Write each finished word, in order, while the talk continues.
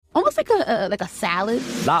looks like a salad.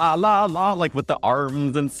 La la la, like with the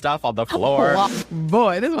arms and stuff on the floor. Oh,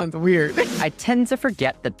 boy, this one's weird. I tend to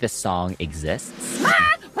forget that this song exists.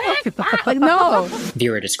 Like, no.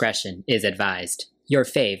 Viewer discretion is advised. Your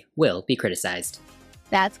fave will be criticized.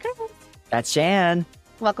 That's Chris. That's Shan.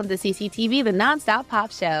 Welcome to CCTV, the nonstop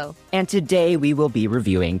pop show. And today we will be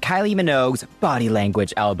reviewing Kylie Minogue's Body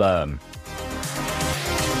Language album.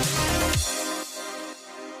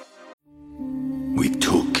 We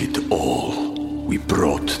took it all. We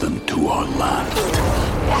brought them to our land.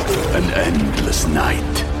 An endless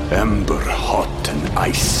night, ember hot and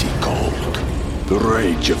icy cold. The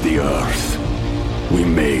rage of the earth. We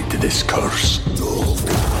made this curse.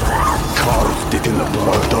 Carved it in the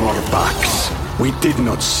blood on our backs. We did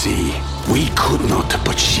not see. We could not,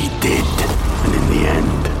 but she did. And in the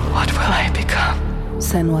end, what will I become?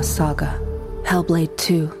 Senua's Saga. Hellblade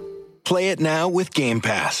 2. Play it now with Game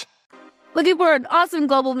Pass. Looking for an awesome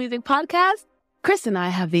global music podcast? Chris and I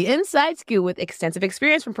have the inside scoop with extensive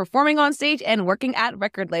experience from performing on stage and working at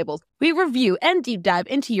record labels. We review and deep dive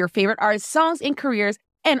into your favorite artists' songs and careers,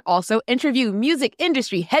 and also interview music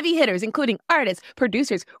industry heavy hitters, including artists,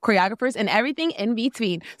 producers, choreographers, and everything in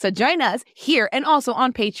between. So join us here and also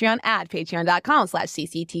on Patreon at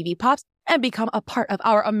patreon.com/cctvpops and become a part of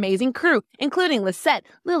our amazing crew, including Lisette,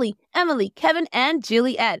 Lily, Emily, Kevin, and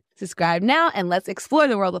Juliet. Subscribe now and let's explore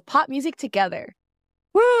the world of pop music together.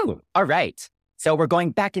 Woo! All right. So we're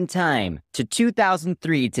going back in time to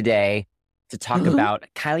 2003 today to talk about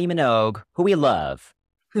Kylie Minogue, who we love.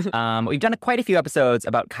 We've done quite a few episodes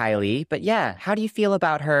about Kylie, but yeah, how do you feel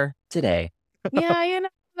about her today? Yeah,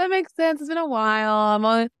 that makes sense. It's been a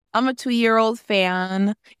while. I'm a 2-year-old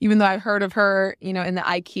fan, even though I've heard of her, in the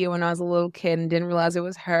IQ when I was a little kid and didn't realize it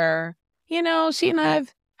was her. She and I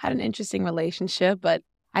have had an interesting relationship, but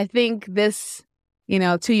I think this,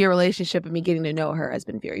 2-year relationship and me getting to know her has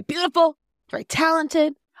been very beautiful, very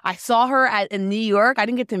talented. I saw her in New York. I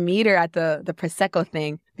didn't get to meet her at the Prosecco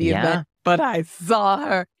thing, event, but I saw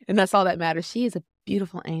her, and that's all that matters. She is a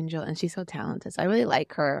beautiful angel, and she's so talented. So I really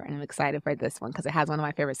like her, and I'm excited for this one because it has one of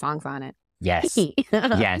my favorite songs on it. Yes.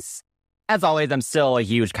 Yes. As always, I'm still a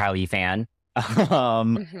huge Kylie fan.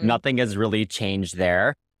 Nothing has really changed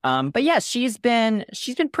there. But yeah, she's been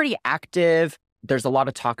pretty active. There's a lot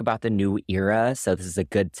of talk about the new era, so this is a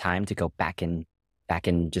good time to go back and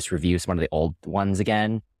just review some of the old ones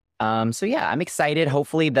again. So yeah, I'm excited.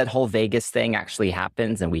 Hopefully that whole Vegas thing actually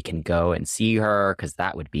happens and we can go and see her because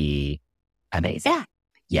that would be amazing. Yeah.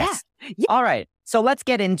 Yes. Yeah. All right. So let's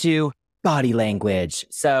get into Body Language.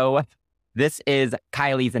 So this is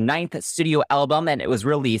Kylie's 9th studio album and it was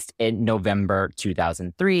released in November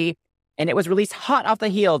 2003. And it was released hot off the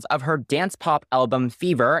heels of her dance pop album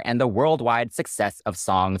Fever and the worldwide success of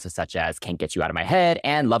songs such as Can't Get You Out of My Head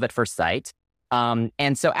and Love at First Sight.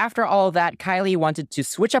 And so after all of that, Kylie wanted to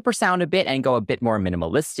switch up her sound a bit and go a bit more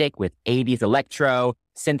minimalistic with 80s electro,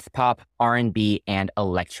 synth pop, R&B, and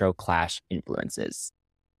electro clash influences.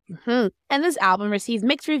 And this album received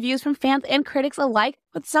mixed reviews from fans and critics alike,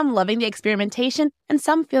 with some loving the experimentation and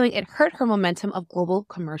some feeling it hurt her momentum of global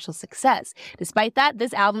commercial success. Despite that,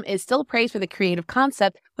 this album is still praised for the creative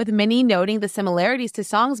concept, with many noting the similarities to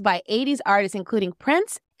songs by 80s artists including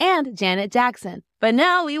Prince and Janet Jackson. But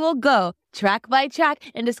now we will go track by track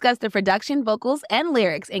and discuss the production, vocals, and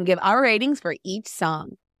lyrics and give our ratings for each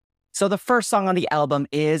song. So the first song on the album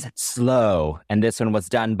is Slow, and this one was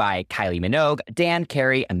done by Kylie Minogue, Dan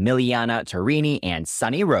Carey, Emiliana Torini, and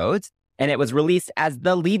Sunny Rhodes, and it was released as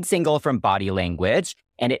the lead single from Body Language,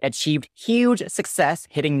 and it achieved huge success,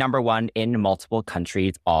 hitting #1 in multiple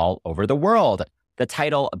countries all over the world. The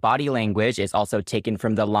title, Body Language, is also taken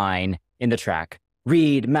from the line in the track,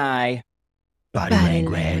 Read My Body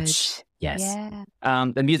Language. Yes. Yeah.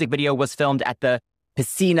 The music video was filmed at the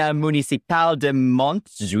Piscina Municipal de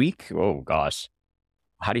Montjuic. Oh, gosh.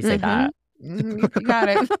 How do you say that? You got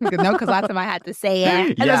it. No, because last time I had to say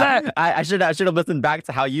it. Yeah, I should have listened back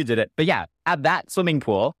to how you did it. But yeah, at that swimming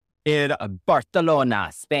pool in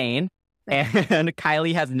Barcelona, Spain. And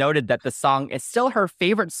Kylie has noted that the song is still her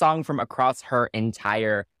favorite song from across her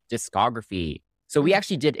entire discography. So we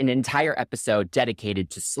actually did an entire episode dedicated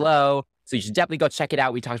to Slow. So you should definitely go check it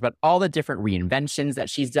out. We talked about all the different reinventions that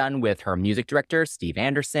she's done with her music director, Steve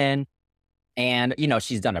Anderson. And,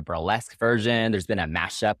 she's done a burlesque version. There's been a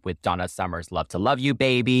mashup with Donna Summer's Love to Love You,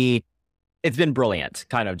 Baby. It's been brilliant,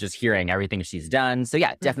 kind of just hearing everything she's done. So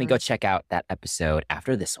yeah, definitely go check out that episode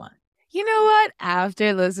after this one. You know what?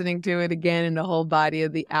 After listening to it again in the whole body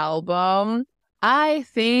of the album, I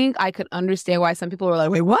think I could understand why some people were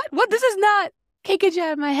like, wait, what? What? This is not Can't Get You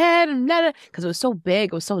Out of My Head. Because it was so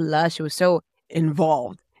big. It was so lush. It was so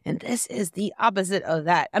involved. And this is the opposite of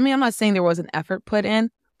that. I mean, I'm not saying there was an effort put in,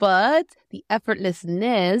 but the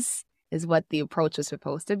effortlessness is what the approach was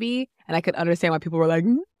supposed to be. And I could understand why people were like,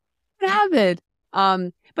 what happened?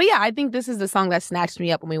 But yeah, I think this is the song that snatched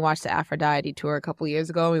me up when we watched the Aphrodite tour a couple years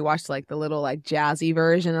ago. We watched like the little like jazzy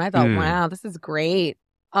version, and I thought, wow, this is great.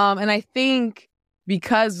 And I think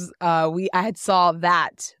because I had saw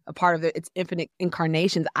that a part of its infinite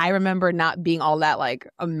incarnations, I remember not being all that like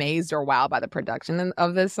amazed or wowed by the production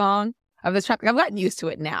of this song, of this track. I've gotten used to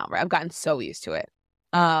it now, right? I've gotten so used to it.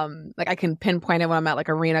 Like I can pinpoint it when I'm at like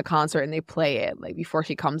arena concert and they play it like before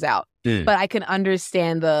she comes out. But I can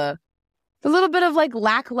understand the little bit of like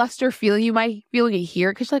lackluster feeling you might feel when you hear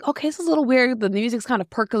it, because you're like, okay, this is a little weird. The music's kind of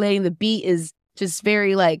percolating. The beat is just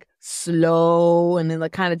very like slow, and then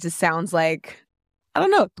like kind of just sounds like, I don't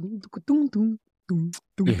know.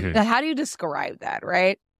 How do you describe that,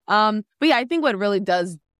 right? But yeah, I think what really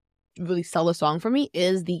does really sell the song for me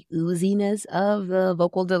is the ooziness of the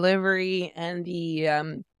vocal delivery and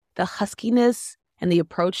the huskiness and the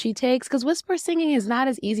approach she takes. Because whisper singing is not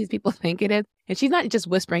as easy as people think it is. And she's not just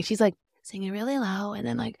whispering. She's like singing really low and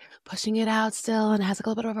then like pushing it out still, and it has like a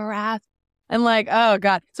little bit of a rasp. And like, oh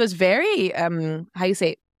God. So it's very, how you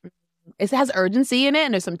say, it has urgency in it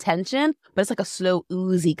and there's some tension, but it's like a slow,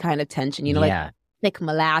 oozy kind of tension, you know, like thick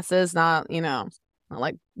molasses, not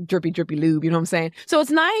like drippy lube, you know what I'm saying? So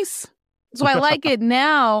it's nice. So I like it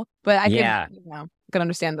now, but I can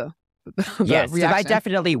understand the yes, because I reaction.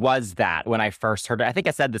 definitely was that when I first heard it. I think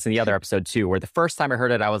I said this in the other episode too, where the first time I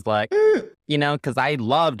heard it, I was like, because I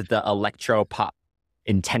loved the electro pop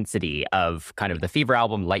intensity of kind of the Fever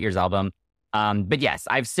album, Light Years album. But yes,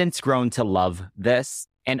 I've since grown to love this.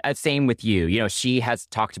 And same with you. You know, she has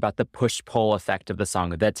talked about the push-pull effect of the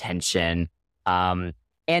song, the tension. And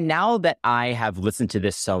now that I have listened to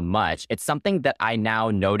this so much, it's something that I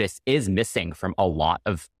now notice is missing from a lot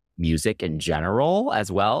of music in general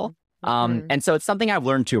as well. And so it's something I've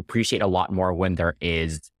learned to appreciate a lot more when there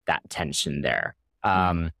is that tension there.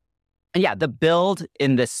 And yeah, the build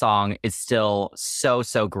in this song is still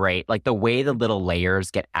so great. Like the way the little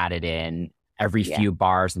layers get added in every few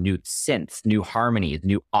bars, new synths, new harmonies,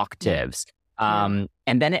 new octaves. And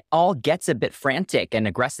then it all gets a bit frantic and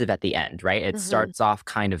aggressive at the end, right? It starts off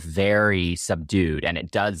kind of very subdued, and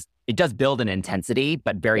it does build an intensity,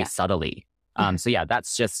 but very subtly. So yeah,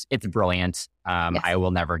 it's brilliant. I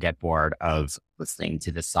will never get bored of listening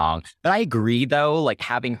to this song. But I agree though, like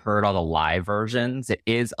having heard all the live versions, it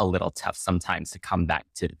is a little tough sometimes to come back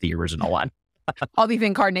to the original one. All these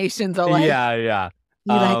incarnations are like... Yeah.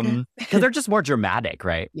 Because they're just more dramatic,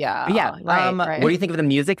 right? Yeah. But yeah. Right. What do you think of the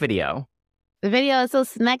music video? The video is so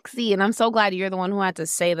snexy, and I'm so glad you're the one who had to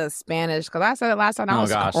say the Spanish, because I said it last time. Oh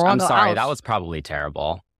gosh, I'm sorry. That was probably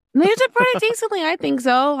terrible. You did pretty decently, I think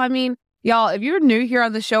so. I mean, y'all, if you're new here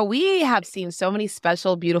on the show, we have seen so many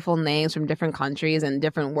special, beautiful names from different countries and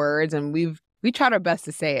different words, and we tried our best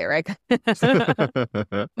to say it, right?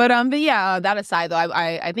 But yeah, that aside, though,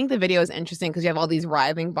 I think the video is interesting because you have all these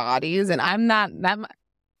writhing bodies, and I'm not that.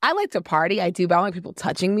 I like to party, I do, but I don't like people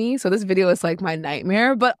touching me. So this video is like my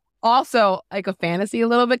nightmare, but also like a fantasy a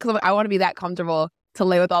little bit, because I want to be that comfortable to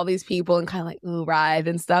lay with all these people and kind of like writhe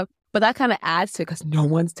and stuff. But that kind of adds to it because no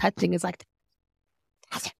one's touching. It's like,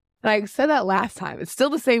 touch it. And I said that last time. It's still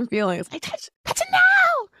the same feeling. It's like, touch it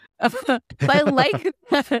now. So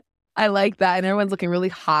I like that. And everyone's looking really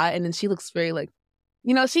hot. And then she looks very like,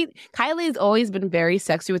 Kylie has always been very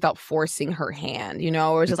sexy without forcing her hand,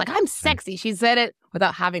 or it's just like, I'm sexy. She said it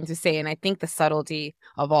without having to say it. And I think the subtlety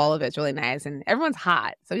of all of it's really nice. And everyone's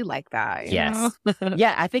hot. So we like that. Yes.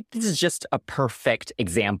 Yeah, I think this is just a perfect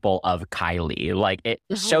example of Kylie. Like it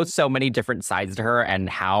shows so many different sides to her and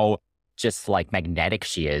how just like magnetic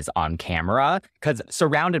she is on camera, because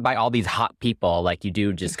surrounded by all these hot people, like you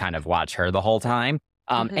do just kind of watch her the whole time.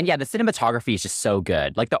 And yeah, the cinematography is just so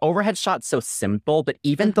good. Like the overhead shot's so simple, but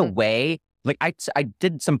even the way, like I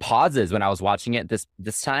did some pauses when I was watching it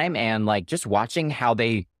this time, and like just watching how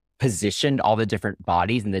they positioned all the different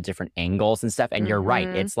bodies and the different angles and stuff. And you're right,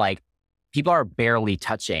 it's like people are barely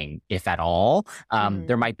touching, if at all.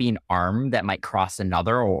 There might be an arm that might cross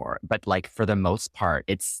another, but like for the most part,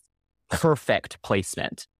 it's perfect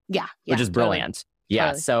placement. Yeah, which is brilliant. Totally. Yeah,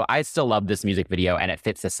 Totally. so I still love this music video, and it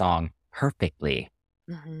fits the song perfectly.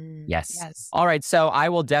 Yes. All right, so I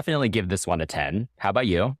will definitely give this one a 10. How about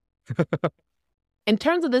you? In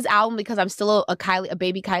terms of this album, because I'm still a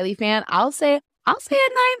baby Kylie fan, I'll say a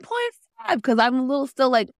 9.5, because I'm a little still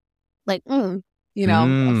like, I'm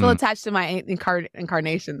still attached to my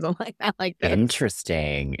incarnations. I'm like, I like this.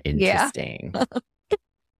 Interesting. Yeah.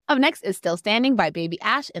 Up next is Still Standing by Baby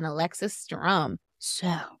Ash and Alexis Strum.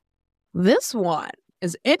 So this one,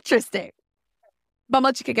 is interesting. But I'm gonna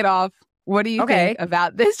let you kick it off. What do you think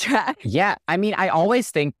about this track? Yeah, I mean, I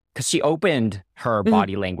always think, because she opened her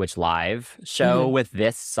Body Language Live show with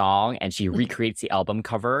this song and she recreates the album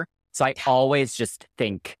cover. So I always just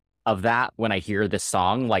think of that when I hear this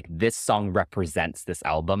song. Like, this song represents this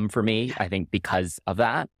album for me, I think, because of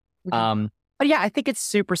that. But yeah, I think it's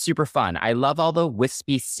super, super fun. I love all the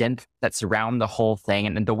wispy synth that surround the whole thing.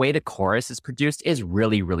 And the way the chorus is produced is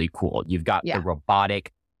really, really cool. You've got the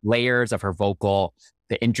robotic layers of her vocal,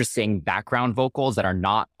 the interesting background vocals that are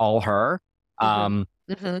not all her. And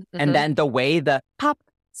then the way the pop,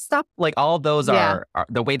 stop, like all of those are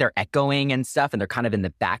the way they're echoing and stuff. And they're kind of in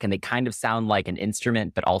the back and they kind of sound like an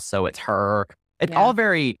instrument, but also it's her. It's all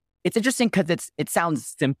very... It's interesting because it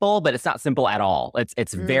sounds simple, but it's not simple at all.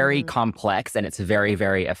 It's very complex and it's very,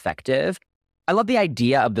 very effective. I love the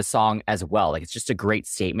idea of the song as well. Like, it's just a great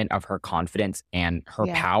statement of her confidence and her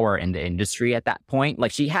power in the industry at that point.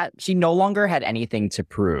 Like, she no longer had anything to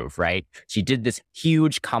prove, right? She did this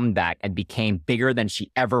huge comeback and became bigger than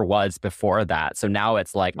she ever was before that. So now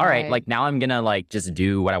it's like, all right, like now I'm gonna like just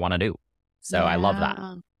do what I want to do. So I love that.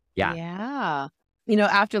 Yeah. You know,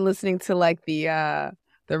 after listening to like the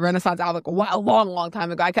Renaissance album a long time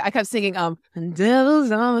ago, I kept singing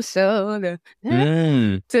Devil's on my shoulder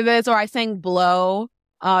to this, or I sang Blow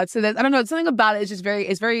to this. I don't know, it's something about it. It's just very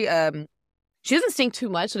she doesn't sing too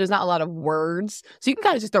much, so there's not a lot of words, so you can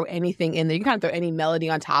kind of just throw anything in there. You can kind of throw any melody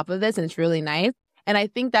on top of this and it's really nice. And I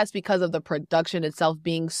think that's because of the production itself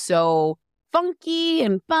being so funky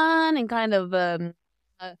and fun and kind of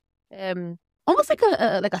almost like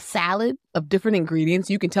a salad of different ingredients.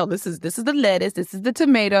 You can tell this is the lettuce, this is the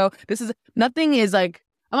tomato, nothing is like,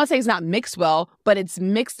 I'm not saying it's not mixed well, but it's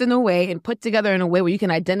mixed in a way and put together in a way where you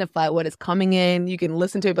can identify what is coming in. You can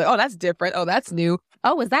listen to it, but oh, that's different. Oh, that's new.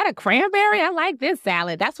 Oh, is that a cranberry? I like this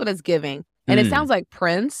salad. That's what it's giving. And it sounds like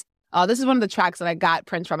Prince. This is one of the tracks that I got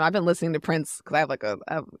Prince from. I've been listening to Prince because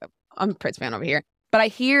I have I'm a Prince fan over here. But I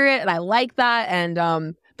hear it and I like that.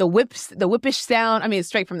 And the whippish sound, I mean, it's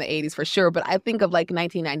straight from the 80s for sure, but I think of like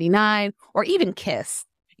 1999 or even Kiss,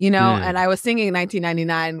 you know, and I was singing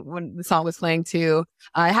 1999 when the song was playing too.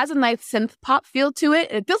 It has a nice synth pop feel to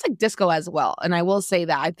it. It feels like disco as well. And I will say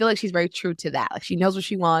that. I feel like she's very true to that. Like, she knows what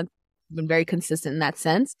she wants, been very consistent in that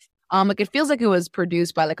sense. Like, it feels like it was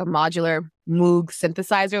produced by like a modular Moog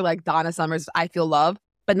synthesizer, like Donna Summer's I Feel Love,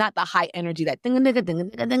 but not the high energy, that ding, ding, ding, ding,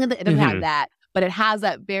 ding, ding. It doesn't have that, but it has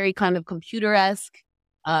that very kind of computer-esque,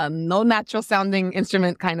 no natural sounding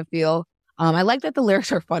instrument kind of feel. I like that the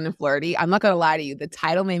lyrics are fun and flirty. I'm not going to lie to you. The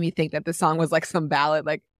title made me think that the song was like some ballad,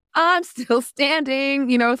 like, I'm still standing,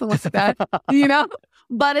 you know, something like that, you know?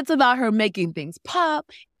 But it's about her making things pop.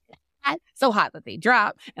 So hot that they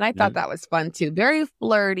drop. And I thought that was fun too. Very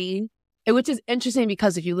flirty, which is interesting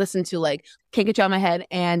because if you listen to like Can't Get You Out of My Head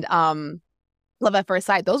and Love at First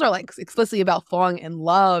Sight, those are like explicitly about falling in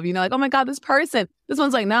love, you know, like, oh my God, this person. This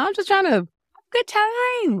one's like, no, I'm just trying to have a good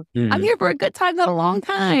time. I'm here for a good time, not a long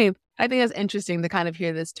time. I think that's interesting to kind of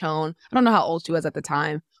hear this tone. I don't know how old she was at the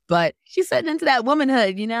time, but she's setting into that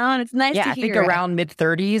womanhood, you know, and it's nice to hear. Yeah, I think around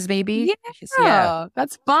mid-30s, maybe. Yeah,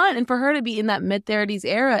 that's fun. And for her to be in that mid-30s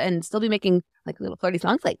era and still be making like little flirty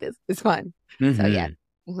songs like this is fun. So yeah.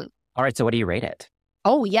 All right, so what do you rate it?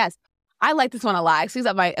 Oh, yes. I like this one a lot. It's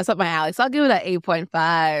up my alley. So I'll give it an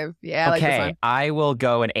 8.5. Yeah, I like this one. I will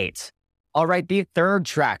go an 8. All right, the third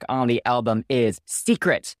track on the album is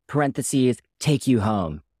Secret, parentheses, Take You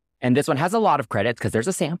Home. And this one has a lot of credits because there's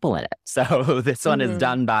a sample in it. So this one is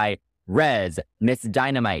done by Rez, Miss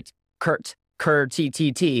Dynamite, Kurt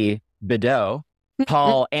TTT, Bideau,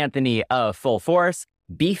 Paul Anthony of Full Force,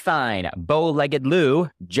 Be Fine, Bow-Legged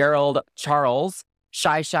Lou, Gerald Charles,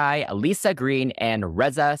 Shy, Lisa Green, and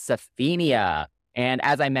Reza Safina. And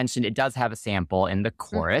as I mentioned, it does have a sample in the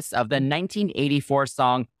chorus of the 1984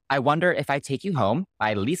 song I Wonder If I Take You Home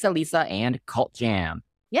by Lisa and Cult Jam.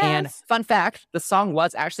 Yes. And fun fact, the song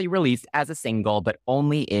was actually released as a single, but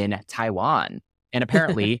only in Taiwan. And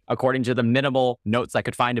apparently, according to the minimal notes I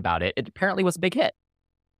could find about it, it apparently was a big hit.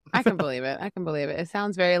 I can believe it. It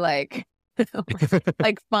sounds very like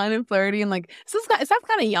like fun and flirty and like, it sounds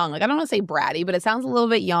kind of young. Like, I don't want to say bratty, but it sounds a little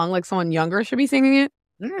bit young, like someone younger should be singing it.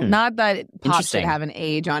 Not that pop should have an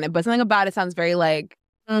age on it, but something about it sounds very like,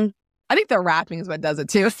 I think the rapping is what does it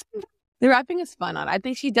too. The rapping is fun on it. I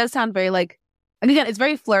think she does sound very like, and again, it's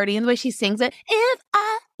very flirty in the way she sings it. If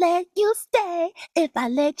I let you stay, if I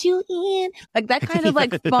let you in. Like that kind of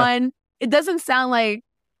like fun. It doesn't sound like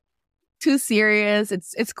too serious.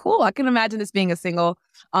 It's cool. I can imagine this being a single.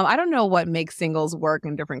 I don't know what makes singles work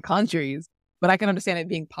in different countries, but I can understand it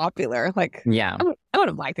being popular. Like, yeah, I would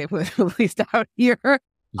have liked it if it was released out here.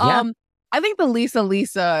 Yeah. I think the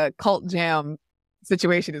Lisa cult jam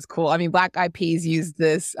situation is cool. I mean, Black Eyed Peas used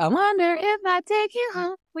this. I wonder if I take you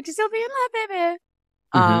home, would you still be in love, baby?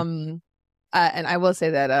 Mm-hmm. And I will say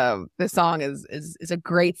that this song is a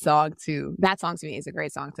great song to. That song to me is a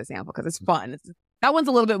great song to sample because it's fun. That one's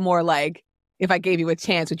a little bit more like, if I gave you a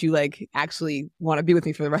chance, would you like actually want to be with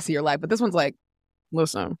me for the rest of your life? But this one's like,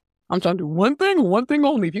 listen, I'm trying to do one thing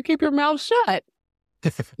only. If you keep your mouth shut,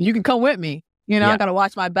 you can come with me. You know, I gotta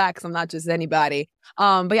watch my back because I'm not just anybody.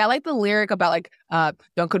 But yeah, I like the lyric about like,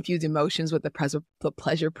 don't confuse emotions with the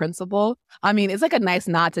pleasure principle. I mean, it's like a nice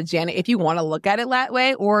nod to Janet if you want to look at it that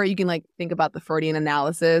way, or you can like think about the Freudian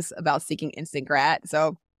analysis about seeking instant grat.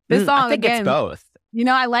 So this song, I think again, it's both. You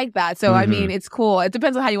know, I like that. So, I mean, it's cool. It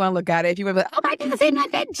depends on how you want to look at it. If you were like, oh my God, say not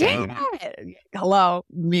that Janet. Hello,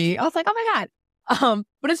 me. I was like, oh my God.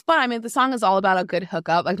 But it's fun. I mean, the song is all about a good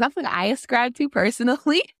hookup. Like, nothing I ascribe to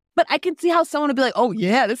personally, but I can see how someone would be like, oh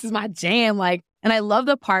yeah, this is my jam. Like, and I love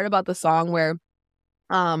the part about the song where,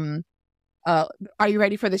 are you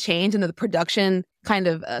ready for the change? And then the production kind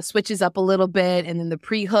of switches up a little bit. And then the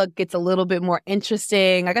pre-hook gets a little bit more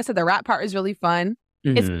interesting. Like I said, the rap part is really fun.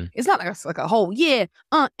 Mm-hmm. It's not like a whole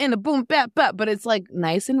and a boom bap bap, but it's like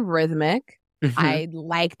nice and rhythmic. Mm-hmm. I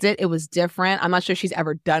liked it. It was different. I'm not sure she's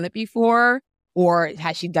ever done it before, or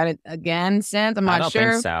has she done it again since? I'm not sure. I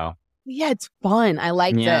don't think so. Yeah, it's fun. I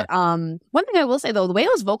liked it. One thing I will say though, the way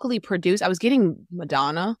it was vocally produced, I was getting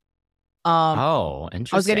Madonna. Interesting.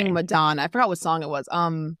 I was getting Madonna. I forgot what song it was.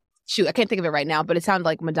 Shoot, I can't think of it right now, but it sounded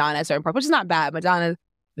like Madonna at a certain part, which is not bad. Madonna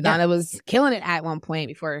was killing it at one point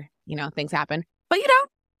before, things happened. But,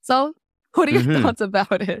 so what are your thoughts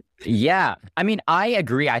about it? Yeah. I mean, I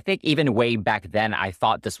agree. I think even way back then, I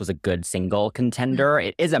thought this was a good single contender.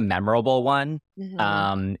 It is a memorable one.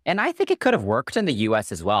 And I think it could have worked in the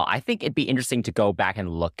U.S. as well. I think it'd be interesting to go back and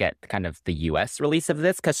look at kind of the U.S. release of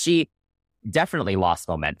this because she definitely lost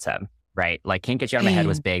momentum, right? Like Can't Get You Out of My Head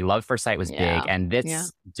was big. Love First Sight was big. And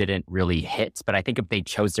this didn't really hit. But I think if they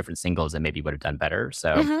chose different singles, it maybe would have done better.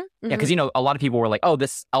 So, because, a lot of people were like, oh,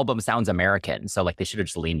 this album sounds American. So, like, they should have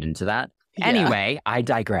just leaned into that. Yeah. Anyway, I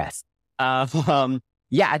digress. I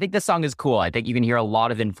think this song is cool. I think you can hear a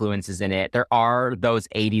lot of influences in it. There are those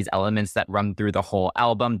 80s elements that run through the whole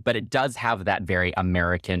album, but it does have that very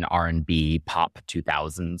American R&B pop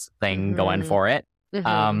 2000s thing going for it.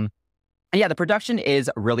 And yeah, the production is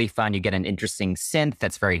really fun. You get an interesting synth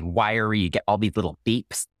that's very wiry. You get all these little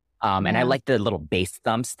beeps. And I like the little bass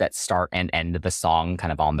thumps that start and end the song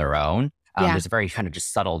kind of on their own. There's a very kind of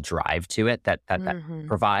just subtle drive to it that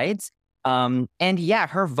provides. And yeah,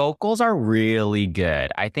 her vocals are really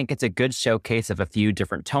good. I think it's a good showcase of a few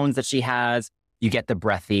different tones that she has. You get the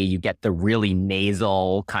breathy, you get the really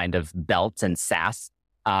nasal kind of belt and sass.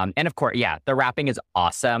 And of course, the rapping is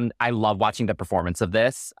awesome. I love watching the performance of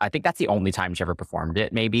this. I think that's the only time she ever performed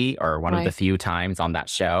it, maybe, or one of the few times on that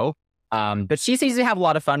show. But she seems to have a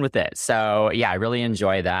lot of fun with it. So yeah, I really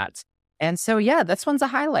enjoy that. And so yeah, this one's a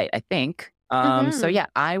highlight, I think. So yeah,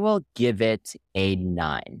 I will give it a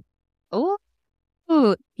 9. Ooh.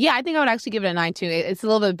 Yeah, I think I would actually give it a 9 too. It's a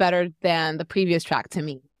little bit better than the previous track to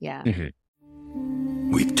me. Yeah.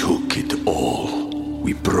 We took it all.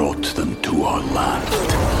 We brought them to our land.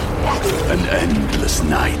 An endless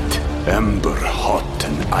night, ember hot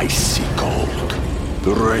and icy cold.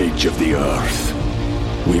 The rage of the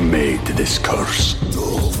earth. We made this curse.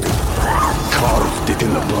 Carved it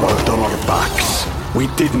in the blood on our backs. We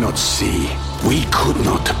did not see. We could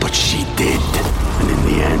not, but she did. And in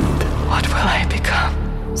the end, what will I become?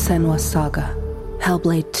 Senua's Saga.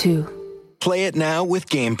 Hellblade 2. Play it now with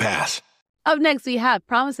Game Pass. Up next, we have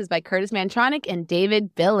Promises by Curtis Mantronic and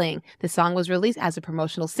David Billing. The song was released as a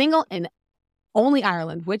promotional single in only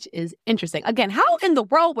Ireland, which is interesting. Again, how in the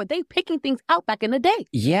world were they picking things out back in the day?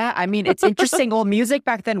 Yeah, I mean, it's interesting. Well, music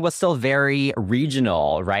back then was still very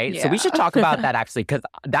regional, right? Yeah. So we should talk about that actually, because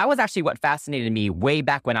that was actually what fascinated me way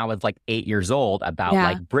back when I was like 8 years old about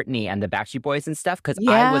like Britney and the Backstreet Boys and stuff. Because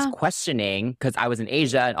I was questioning, because I was in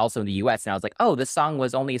Asia and also in the US, and I was like, oh, this song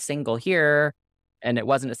was only a single here, and it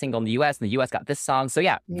wasn't a single in the US, and the US got this song. So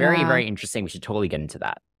yeah, very, very interesting. We should totally get into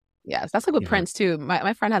that. Yes, that's like with Prince too.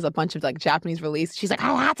 My friend has a bunch of like Japanese release. She's like, you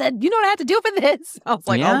know what I had to do for this? I was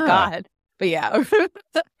like, oh God. But yeah.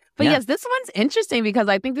 Yes, this one's interesting because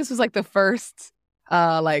I think this was like the first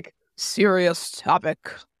like serious topic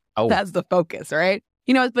that's the focus, right?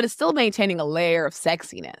 But it's still maintaining a layer of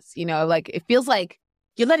sexiness. Like it feels like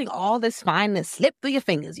you're letting all this fineness slip through your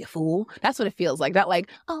fingers, you fool. That's what it feels like. Not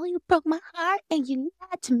like, oh, you broke my heart and you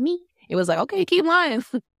lied to me. It was like, okay, keep lying.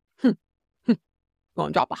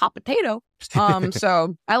 Gonna drop a hot potato.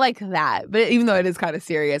 So I like that. But even though it is kind of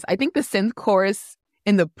serious, I think the synth chorus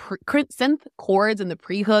and the synth chords and the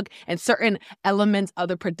pre-hook and certain elements of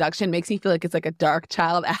the production makes me feel like it's like a Dark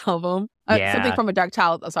Child album. Something from a Dark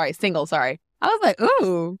Child, single, sorry. I was like,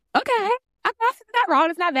 ooh, okay. It's not wrong.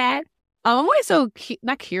 It's not bad. I'm always so,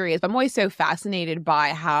 not curious, but I'm always so fascinated by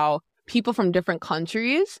how people from different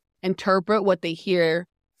countries interpret what they hear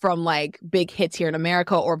from like big hits here in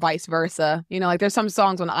America or vice versa. You know, like there's some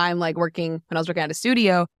songs when I was working at a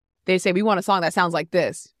studio, they say, we want a song that sounds like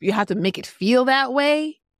this. You have to make it feel that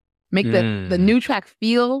way. Make the new track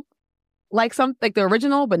feel like like the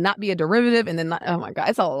original, but not be a derivative. And then, oh my God,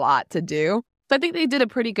 it's a lot to do. So I think they did a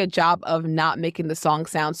pretty good job of not making the song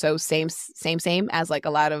sound so same as like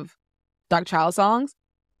a lot of Dark Child songs.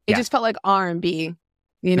 It just felt like R&B,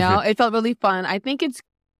 you know? It felt really fun. I think it's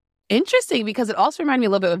interesting because it also reminded me a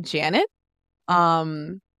little bit of Janet.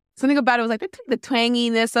 Something about it was like the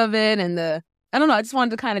twanginess of it and I don't know, I just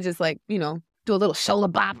wanted to kind of just like, you know, do a little shoulder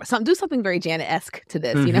bop or something, do something very Janet-esque to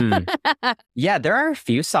this, you know? Yeah, there are a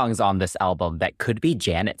few songs on this album that could be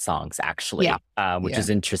Janet songs, actually, which is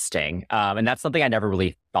interesting. And that's something I never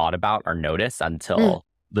really thought about or noticed until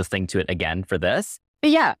listening to it again for this.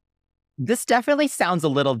 But yeah, this definitely sounds a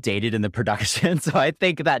little dated in the production. So I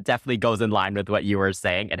think that definitely goes in line with what you were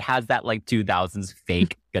saying. It has that like 2000s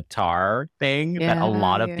fake guitar thing that a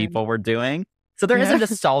lot of people were doing. So there is a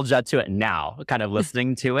nostalgia to it now, kind of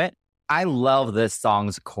listening to it. I love this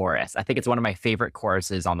song's chorus. I think it's one of my favorite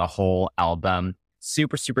choruses on the whole album.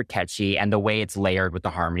 Super, super catchy. And the way it's layered with the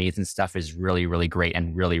harmonies and stuff is really, really great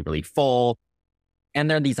and really, really full. And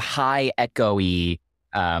there are these high echoey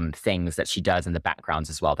things that she does in the backgrounds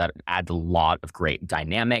as well that add a lot of great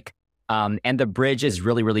dynamic. And the bridge is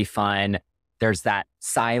really, really fun. There's that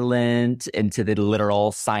silent into the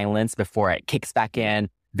literal silence before it kicks back in.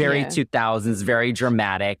 Very 2000s, very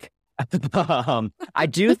dramatic. I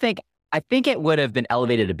think it would have been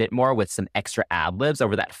elevated a bit more with some extra ad-libs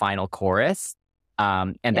over that final chorus.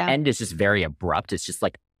 And the end is just very abrupt. It's just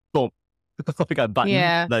like, boom, like a button.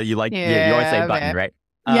 You always say button, right?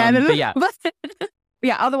 But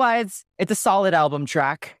otherwise, it's a solid album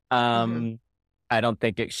track. I don't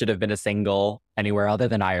think it should have been a single anywhere other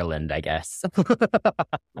than Ireland, I guess.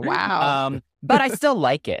 Wow. But I still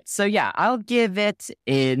like it. So yeah, I'll give it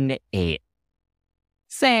an 8.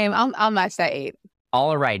 Same. I'll match that 8.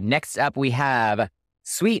 All right. Next up, we have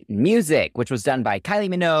Sweet Music, which was done by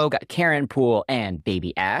Kylie Minogue, Karen Poole, and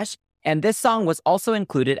Baby Ash. And this song was also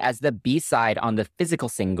included as the B-side on the physical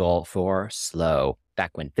single for Slow,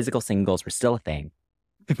 back when physical singles were still a thing.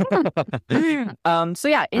 So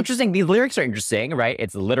yeah, interesting. These lyrics are interesting, right?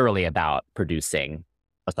 It's literally about producing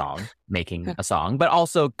a song, making a song, but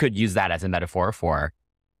also could use that as a metaphor for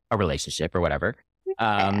a relationship or whatever.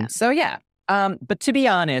 But to be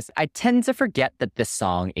honest, I tend to forget that this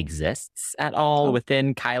song exists at all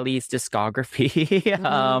within Kylie's discography.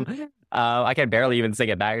 I can barely even sing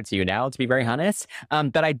it back to you now, to be very honest.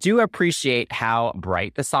 But I do appreciate how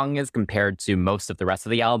bright the song is compared to most of the rest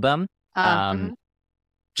of the album.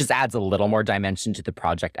 Just adds a little more dimension to the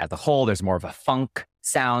project as a whole. There's more of a funk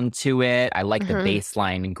sound to it. I like the bass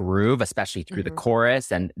line groove, especially through the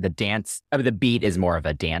chorus, and the dance. I mean, the beat is more of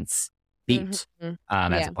a dance beat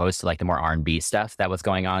as opposed to like the more R&B stuff that was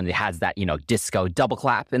going on. It has that, you know, disco double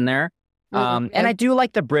clap in there. And I do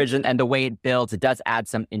like the bridge and the way it builds. It does add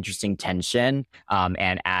some interesting tension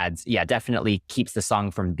and adds, definitely keeps the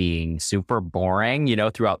song from being super boring, you know,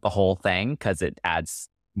 throughout the whole thing, because it adds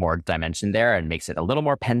more dimension there and makes it a little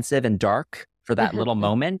more pensive and dark for that little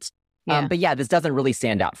moment. But yeah, this doesn't really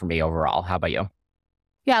stand out for me overall. How about you?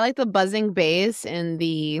 Yeah, I like the buzzing bass in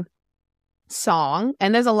the song.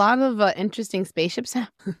 And there's a lot of interesting spaceship sounds.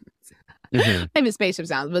 Maybe spaceship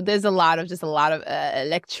sounds, but there's a lot of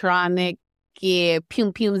electronic,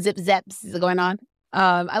 pum pum zip zaps going on.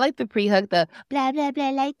 I like the pre-hook, the blah blah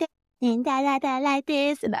blah like that, and da da da like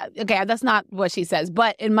this. And okay, that's not what she says,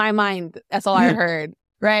 but in my mind, that's all I heard.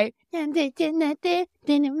 Right? I make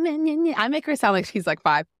her sound like she's like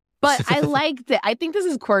 5, but I liked it. I think this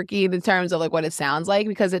is quirky in terms of like what it sounds like,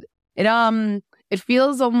 because it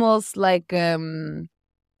feels almost like not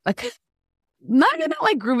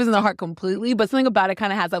like Groove is in the Heart completely, but something about it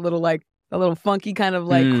kind of has that little like a little funky kind of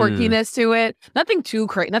like quirkiness to it. Nothing too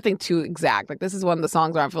nothing too exact. Like this is one of the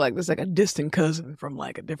songs where I feel like this is like a distant cousin from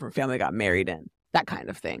like a different family got married in, that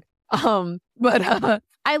kind of thing. But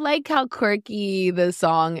I like how quirky the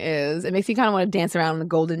song is. It makes you kind of want to dance around in the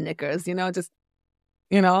golden knickers, you know, just,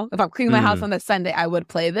 you know, if I'm cleaning my house on a Sunday, I would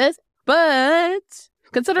play this. But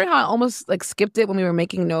considering how I almost like skipped it when we were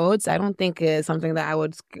making notes, I don't think it's something that I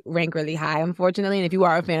would rank really high, unfortunately. And if you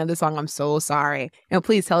are a fan of this song, I'm so sorry. And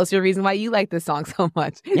please tell us your reason why you like this song so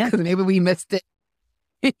much, because maybe we missed it.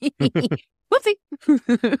 Moving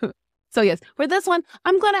Whoopsie. So yes, for this one,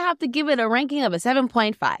 I'm going to have to give it a ranking of a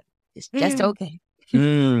 7.5. It's just okay.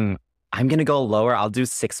 I'm going to go lower. I'll do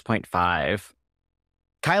 6.5.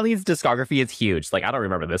 Kylie's discography is huge. Like, I don't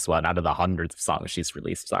remember this one out of the hundreds of songs she's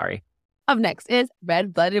released. Sorry. Up next is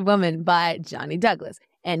Red-Blooded Woman by Johnny Douglas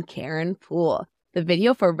and Karen Poole. The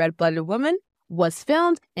video for Red-Blooded Woman was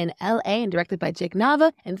filmed in LA and directed by Jake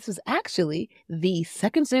Nava, and this was actually the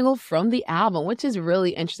second single from the album, which is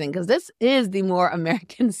really interesting because this is the more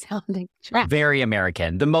American-sounding track. Very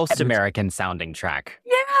American. The most American-sounding track.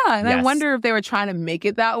 Yeah, and Yes. I wonder if they were trying to make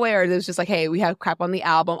it that way, or it was just like, hey, we have crap on the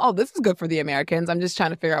album. Oh, this is good for the Americans. I'm just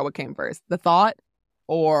trying to figure out what came first, the thought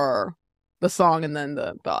or the song and then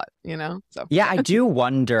the thought, you know? So Yeah, I do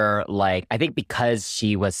wonder, like, I think because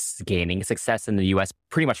she was gaining success in the US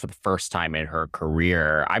pretty much for the first time in her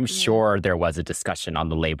career, I'm sure there was a discussion on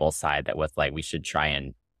the label side that was like, we should try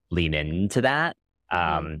and lean into that.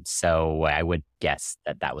 So I would guess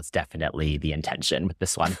that that was definitely the intention with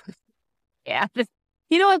this one. Yeah.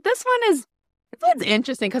 You know what? This one's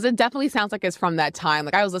interesting because it definitely sounds like it's from that time.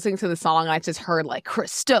 Like I was listening to the song and I just heard like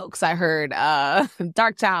Chris Stokes. I heard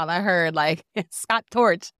Dark Child. I heard like Scott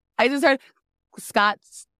Torch. I just heard Scott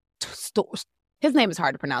Storch. His name is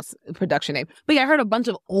hard to pronounce, production name. But yeah, I heard a bunch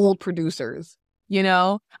of old producers. You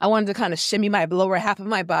know, I wanted to kind of shimmy my lower half of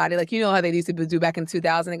my body. Like, you know how they used to do back in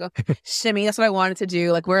 2000. They go, shimmy. That's what I wanted to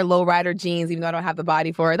do. Like wear lowrider jeans, even though I don't have the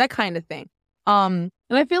body for it. That kind of thing. And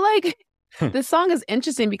I feel like this song is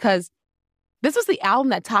interesting because this was the album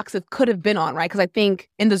that Toxic could have been on, right? Because I think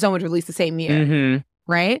In the Zone was released the same year,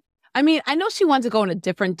 right? I mean, I know she wanted to go in a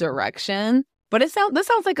different direction, but this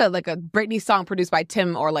sounds like a Britney song produced by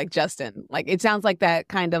Tim or like Justin. Like it sounds like that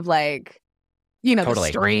kind of like, you know, Totally.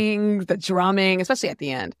 the strings, the drumming, especially at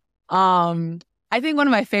the end. I think one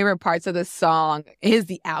of my favorite parts of this song is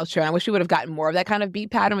the outro. And I wish we would have gotten more of that kind of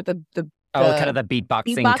beat pattern with the kind of the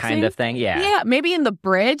beatboxing kind of thing. Yeah. Yeah, maybe in the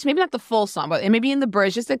bridge, maybe not the full song, but maybe in the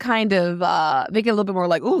bridge, just to kind of make it a little bit more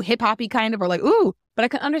like, ooh, hip-hoppy kind of, or like, ooh. But I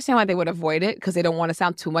can understand why they would avoid it because they don't want to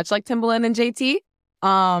sound too much like Timbaland and JT.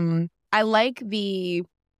 I like the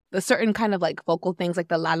certain kind of like vocal things like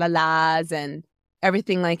the la-la-las and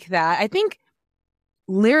everything like that. I think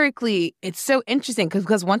lyrically, it's so interesting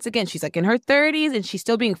because once again, she's like in her 30s and she's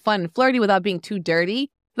still being fun and flirty without being too dirty.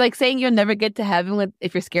 Like saying you'll never get to heaven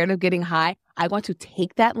if you're scared of getting high. I want to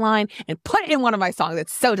take that line and put it in one of my songs.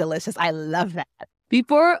 It's so delicious. I love that.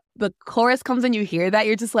 Before the chorus comes and you hear that,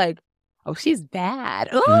 you're just like, oh, she's bad.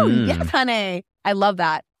 Oh, yes, honey. I love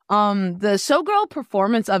that. The showgirl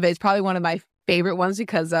performance of it is probably one of my favorite ones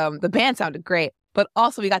because the band sounded great. But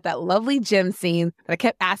also we got that lovely gym scene that I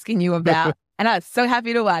kept asking you about. And I was so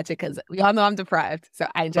happy to watch it because we all know I'm deprived. So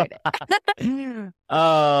I enjoyed it.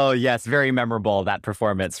 Oh, yes. Very memorable, that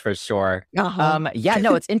performance for sure. Yeah,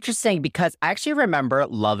 no, it's interesting because I actually remember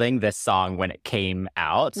loving this song when it came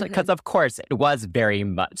out. Because, of course, it was very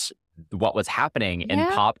much what was happening in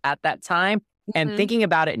pop at that time. And thinking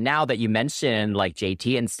about it now that you mentioned like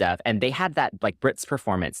JT and stuff, and they had that like Brits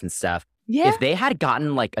performance and stuff. Yeah. If they had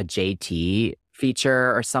gotten like a JT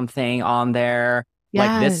feature or something on there,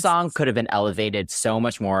 like this song could have been elevated so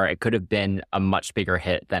much more. It could have been a much bigger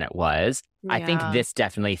hit than it was. Yeah. I think this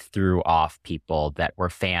definitely threw off people that were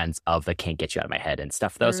fans of the Can't Get You Out of My Head and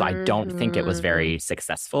stuff though. So I don't think it was very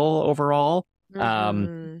successful overall.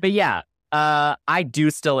 But yeah, I do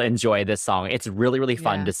still enjoy this song. It's really, really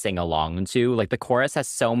fun to sing along to. Like the chorus has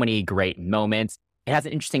so many great moments. It has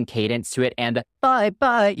an interesting cadence to it and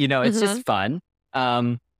bye, you know, it's just fun.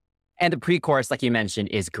 And the pre-chorus, like you mentioned,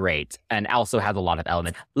 is great and also has a lot of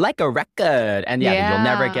elements. Like a record. And yeah, you'll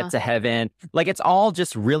never get to heaven. Like, it's all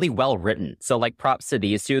just really well written. So, like, props to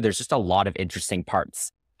these two. There's just a lot of interesting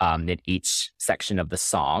parts in each section of the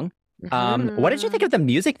song. What did you think of the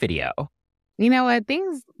music video? You know what?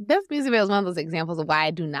 This music video is one of those examples of why I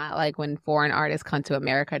do not like when foreign artists come to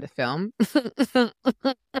America to film.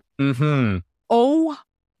 Oh,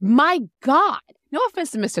 my God. No offense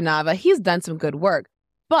to Mr. Nava. He's done some good work.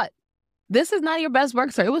 But this is not your best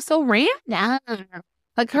work, sir. It was so random.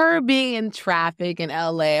 Like her being in traffic in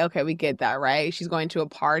LA. Okay, we get that, right? She's going to a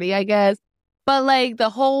party, I guess. But like the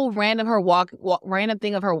whole random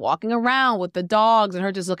thing of her walking around with the dogs and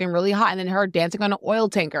her just looking really hot and then her dancing on an oil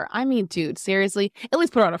tanker. I mean, dude, seriously, at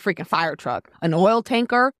least put her on a freaking fire truck. An oil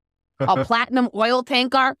tanker, a platinum oil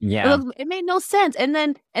tanker. Yeah. It made no sense. And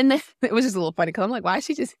then it was just a little funny because I'm like, why is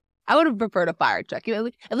she just, I would have preferred a fire truck. You know,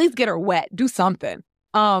 at least get her wet, do something.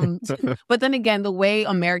 But then again, the way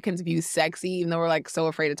Americans view sexy, even though we're like so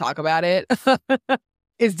afraid to talk about it,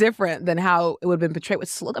 is different than how it would have been portrayed with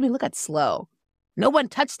Slow. I mean, look at Slow. No one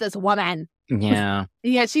touched this woman. Yeah.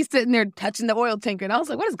 Yeah, she's sitting there touching the oil tanker. And I was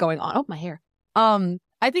like, what is going on? Oh, my hair.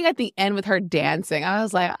 I think at the end with her dancing, I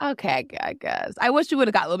was like, okay, I guess. I wish we would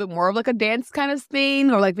have got a little bit more of like a dance kind of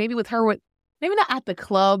thing, or like maybe with her maybe not at the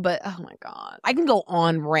club, but oh my God. I can go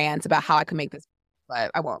on rants about how I can make this,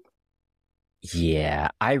 but I won't. Yeah,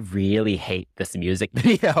 I really hate this music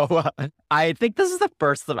video. I think this is the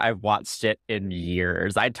first time I've watched it in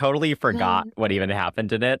years. I totally forgot what even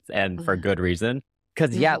happened in it, and for good reason.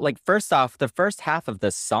 Because, yeah, like, first off, the first half of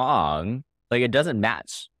the song, like, it doesn't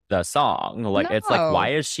match the song. Like, it's like,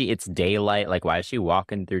 why is it's daylight? Like, why is she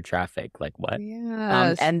walking through traffic? Like, what?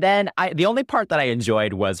 Yes. And then the only part that I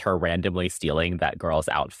enjoyed was her randomly stealing that girl's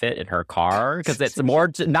outfit in her car. Because it's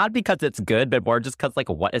more, not because it's good, but more just because, like,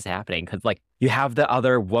 what is happening? Because, like, you have the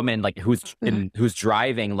other woman, like, who's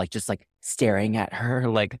driving, like, just, like, staring at her,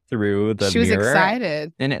 like, through the mirror. She was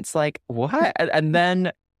excited. And it's like, what? And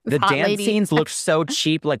then the dance scenes looked so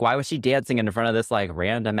cheap. Like, why was she dancing in front of this, like,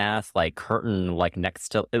 random ass, like, curtain, like, next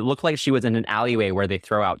to it? Looked like she was in an alleyway where they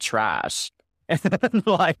throw out trash. And,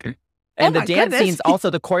 like, and the dance scenes, also,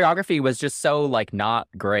 the choreography was just so, like, not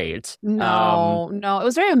great. No, it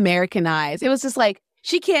was very Americanized. It was just like,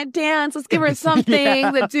 she can't dance. Let's give her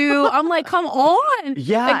something to do. I'm like, come on.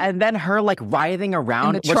 Yeah, like, and then her, like, writhing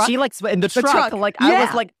around. In the truck? She, like, in the truck. Like, I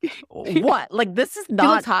was like, what? Like, this is not. She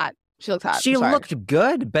looked hot. She looked hot. She looked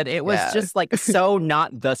good, but it was just, like, so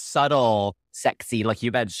not the subtle, sexy, like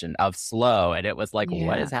you mentioned, of slow. And it was like,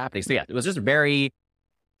 what is happening? So, yeah, it was just very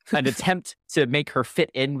an attempt to make her fit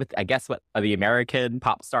in with, I guess, what the American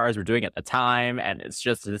pop stars were doing at the time. And it's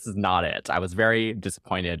just, this is not it. I was very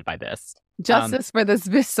disappointed by this. Justice for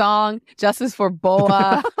this song. Justice for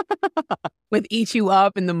Boa with Eat You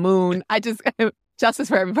Up in the Moon. Justice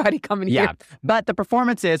for everybody coming here. Yeah, but the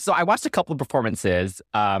performances, so I watched a couple of performances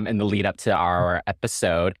in the lead up to our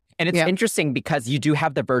episode. And it's interesting because you do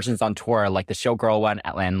have the versions on tour, like the Showgirl one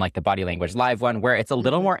and like the Body Language Live one, where it's a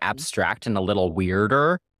little more abstract and a little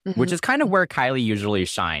weirder, which is kind of where Kylie usually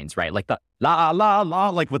shines, right? Like the la, la, la,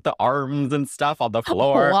 like with the arms and stuff on the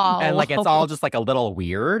floor. And like it's all just like a little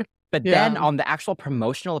weird. But then on the actual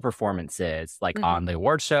promotional performances, like on the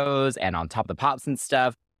award shows and on Top of the Pops and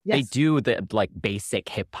stuff, they do the like basic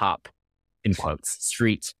hip hop, in quotes,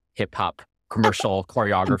 street hip hop commercial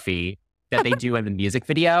choreography that they do in the music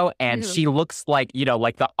video. And she looks like, you know,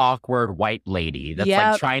 like the awkward white lady that's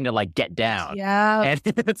like trying to like get down. Yeah. And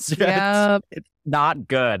it's just, it's not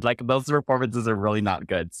good. Like those performances are really not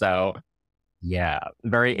good. So yeah,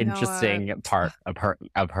 very interesting part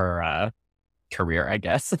of her career, I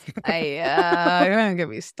guess. You're gonna get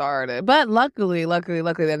me started. But luckily,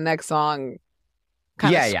 the next song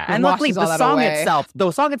and luckily the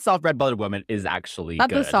song itself, Red Blooded Woman, is actually not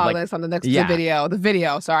good. the song, that's on the next video. The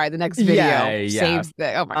next video saves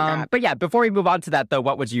the, oh my God. But yeah, before we move on to that though,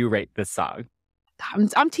 what would you rate this song?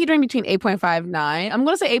 I'm teetering between 8.5, 9. I'm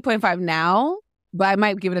gonna say 8.5 now, but I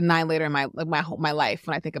might give it a 9 later in my life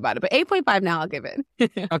when I think about it. But 8.5 now, I'll give it.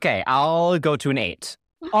 Okay, I'll go to an 8.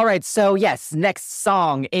 All right, so yes, next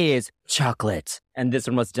song is Chocolate. And this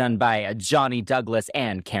one was done by Johnny Douglas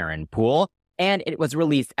and Karen Poole. And it was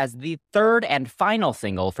released as the third and final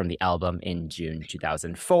single from the album in June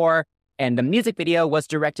 2004. And the music video was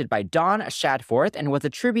directed by Dawn Shadforth and was a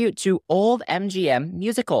tribute to old MGM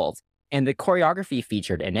musicals. And the choreography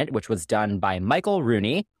featured in it, which was done by Michael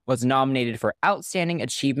Rooney, was nominated for Outstanding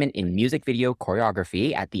Achievement in Music Video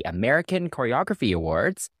Choreography at the American Choreography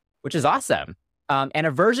Awards, which is awesome. And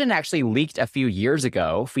a version actually leaked a few years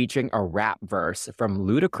ago featuring a rap verse from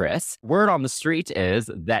Ludacris. Word on the street is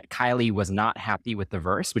that Kylie was not happy with the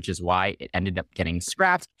verse, which is why it ended up getting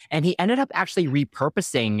scrapped. And he ended up actually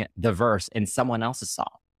repurposing the verse in someone else's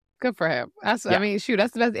song. Good for him. I mean, shoot,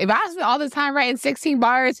 that's the best. If I spent all this time writing 16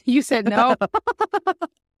 bars, you said no, I'm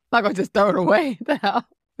not going to just throw it away. The hell?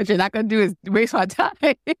 What you're not going to do is waste my time.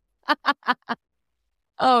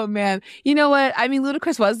 Oh man, you know what? I mean,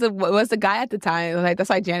 Ludacris was the guy at the time. Like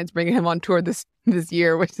that's why Janet's bringing him on tour this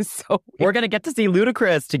year, which is so weird. We're gonna get to see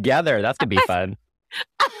Ludacris together. That's gonna be fun.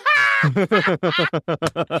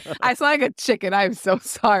 I sound like a chicken. I'm so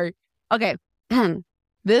sorry. Okay,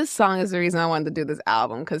 this song is the reason I wanted to do this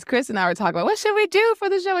album because Chris and I were talking about what should we do for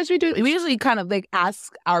the show. What should we do? We usually kind of like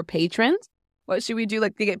ask our patrons what should we do,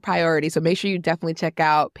 like to get priority. So make sure you definitely check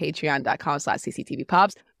out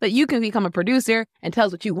patreon.com/cctvpops. That you can become a producer and tell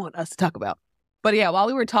us what you want us to talk about. But yeah, while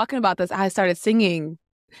we were talking about this, I started singing.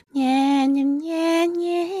 Yeah, yeah,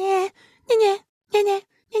 yeah, yeah, yeah,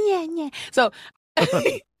 yeah, yeah. So and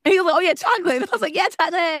he was like, "Oh yeah, chocolate." And I was like, "Yeah,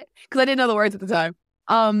 chocolate," because I didn't know the words at the time.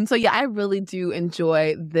 So yeah, I really do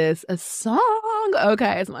enjoy this song.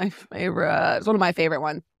 Okay, it's my favorite. It's one of my favorite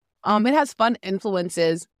ones. It has fun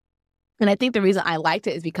influences, and I think the reason I liked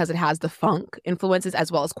it is because it has the funk influences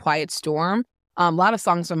as well as Quiet Storm. A lot of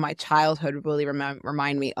songs from my childhood really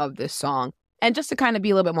remind me of this song. And just to kind of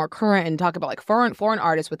be a little bit more current and talk about like foreign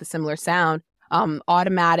artists with a similar sound,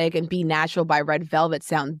 Automatic and Be Natural by Red Velvet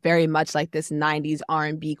sound very much like this 90s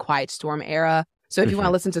R&B Quiet Storm era. So if you want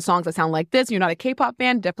to listen to songs that sound like this, you're not a K-pop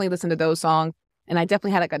fan, definitely listen to those songs. And I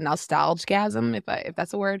definitely had like a nostalgiasm, if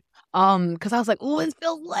that's a word. Because I was like, oh, it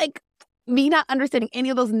feels like me not understanding any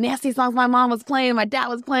of those nasty songs my mom was playing, my dad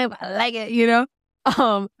was playing, but I like it, you know?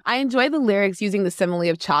 I enjoy the lyrics using the simile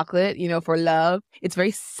of chocolate, you know, for love. It's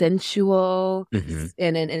very sensual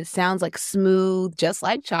and it sounds like smooth, just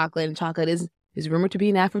like chocolate. And chocolate is rumored to be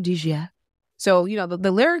an aphrodisiac. So, you know,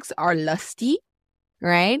 the lyrics are lusty,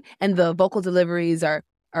 right? And the vocal deliveries are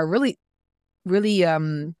really, really,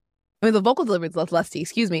 the vocal delivery is lusty,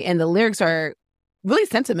 excuse me. And the lyrics are really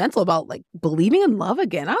sentimental about like believing in love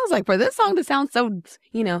again. I was like, for this song to sound so,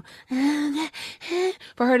 you know,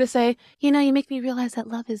 for her to say, you know, you make me realize that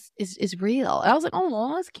love is real. And I was like,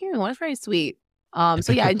 oh, that's cute. That's very sweet.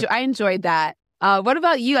 So yeah, I enjoyed that. What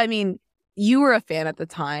about you? I mean, you were a fan at the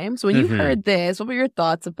time. So when you heard this, what were your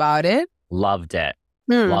thoughts about it? Loved it.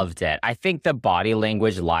 Loved it. I think the body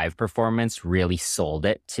language live performance really sold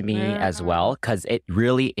it to me as well, because it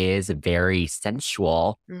really is very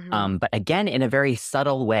sensual, but again, in a very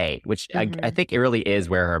subtle way, which I think it really is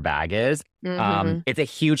where her bag is. It's a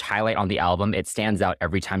huge highlight on the album. It stands out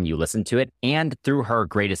every time you listen to it and through her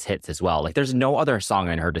greatest hits as well. Like there's no other song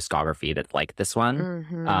in her discography that's like this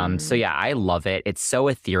one. So yeah, I love it. It's so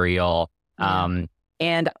ethereal.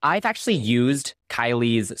 And I've actually used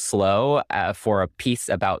Kylie's Slow for a piece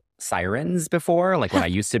about sirens before, like when I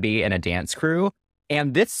used to be in a dance crew.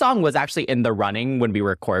 And this song was actually in the running when we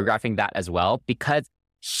were choreographing that as well, because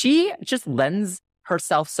she just lends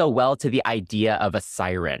herself so well to the idea of a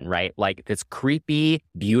siren, right? Like this creepy,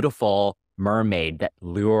 beautiful mermaid that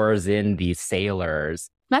lures in these sailors.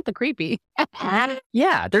 Not the creepy.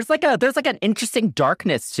 Yeah, there's like an interesting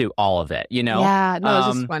darkness to all of it, you know? Yeah, no,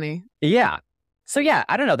 it's just funny. Yeah. So yeah,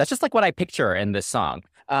 I don't know. That's just like what I picture in this song.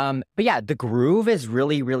 But yeah, the groove is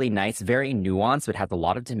really, really nice, very nuanced, but has a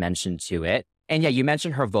lot of dimension to it. And yeah, you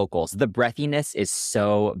mentioned her vocals. The breathiness is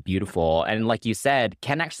so beautiful. And like you said,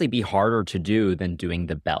 can actually be harder to do than doing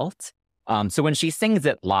the belt. So when she sings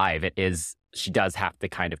it live, she does have to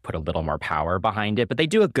kind of put a little more power behind it. But they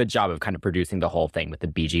do a good job of kind of producing the whole thing with the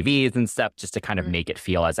BGVs and stuff, just to kind of make it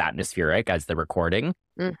feel as atmospheric as the recording.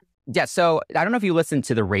 Yeah, so I don't know if you listened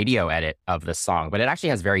to the radio edit of the song, but it actually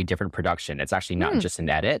has very different production. It's actually not just an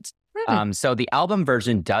edit. So the album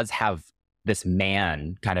version does have this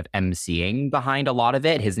man kind of emceeing behind a lot of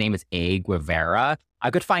it. His name is A. Guevara.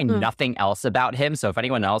 I could find nothing else about him. So if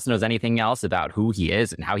anyone else knows anything else about who he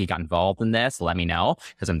is and how he got involved in this, let me know,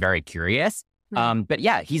 because I'm very curious. But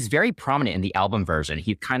yeah, he's very prominent in the album version.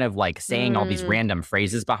 He's kind of like saying all these random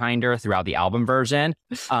phrases behind her throughout the album version.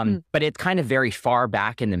 But it's kind of very far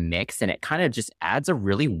back in the mix, and it kind of just adds a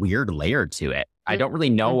really weird layer to it. I don't really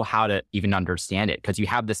know how to even understand it, because you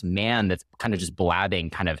have this man that's kind of just blabbing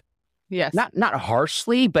kind of, not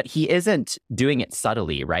harshly, but he isn't doing it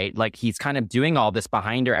subtly, right? Like he's kind of doing all this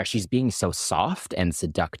behind her as she's being so soft and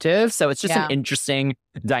seductive. So it's just an interesting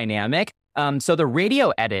dynamic. So the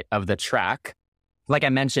radio edit of the track, like I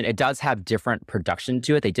mentioned, it does have different production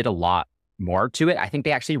to it. They did a lot more to it. I think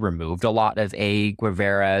they actually removed a lot of A.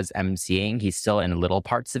 Guevara's emceeing. He's still in little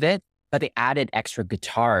parts of it, but they added extra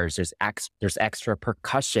guitars. There's extra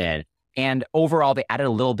percussion. And overall, they added a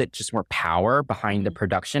little bit just more power behind the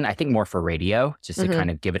production. I think more for radio, just to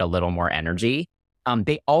kind of give it a little more energy.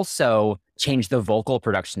 They also changed the vocal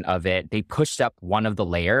production of it. They pushed up one of the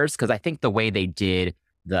layers, because I think the way they did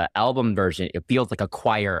the album version, it feels like a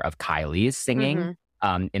choir of Kylie's singing.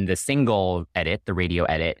 In the single edit, the radio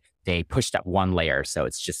edit, they pushed up one layer, so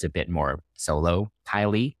it's just a bit more solo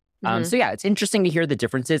Kylie. So yeah, it's interesting to hear the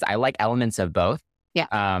differences. I like elements of both. Yeah.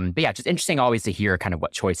 But yeah, just interesting always to hear kind of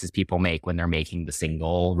what choices people make when they're making the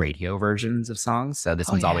single radio versions of songs. So this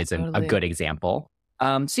one's always a good example.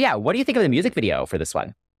 So yeah, what do you think of the music video for this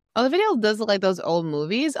one? Oh, the video does look like those old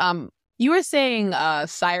movies. You were saying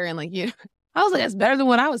Siren, like I was like, that's better than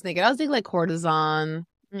what I was thinking. I was thinking like Courtesan,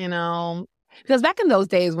 you know, because back in those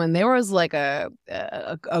days when there was like a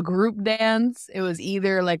group dance, it was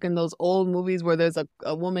either like in those old movies where there's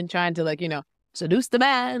a woman trying to like, you know, seduce the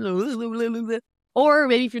man, or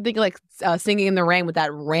maybe if you're thinking like Singing in the Rain with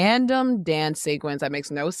that random dance sequence that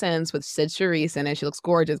makes no sense with Sid Charisse in it. She looks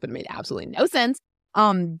gorgeous, but it made absolutely no sense.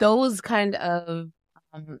 Those kind of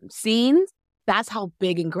scenes, that's how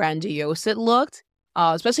big and grandiose it looked.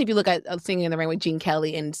 Especially if you look at Singing in the Rain with Gene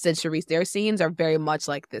Kelly and Sid Charisse, their scenes are very much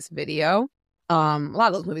like this video. A lot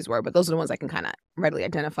of those movies were, but those are the ones I can kind of readily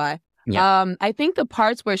identify. Yeah. I think the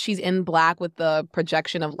parts where she's in black with the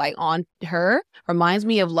projection of light on her reminds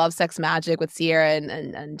me of Love, Sex, Magic with Sierra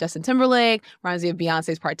and Justin Timberlake. Reminds me of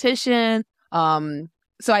Beyonce's Partition.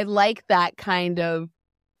 So I like that kind of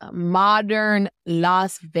modern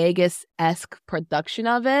Las Vegas-esque production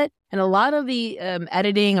of it. And a lot of the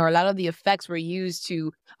editing or a lot of the effects were used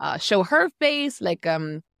to show her face, like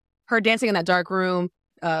her dancing in that dark room.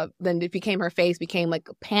 Then it became her face, became like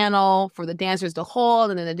a panel for the dancers to hold.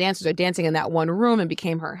 And then the dancers are dancing in that one room and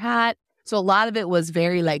became her hat. So a lot of it was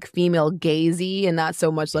very like female gazy and not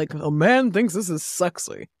so much like a man thinks this is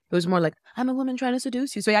sexy. It was more like, I'm a woman trying to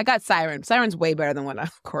seduce you. So yeah, I got Siren. Siren's way better than what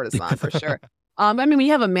I've Courtesan for sure. I mean, when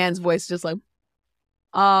you have a man's voice, just like,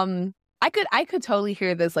 I could totally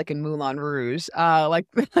hear this like in Moulin Rouge, like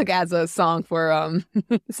as a song for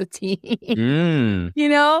Satine, you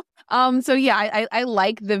know. So yeah, I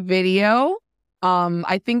like the video.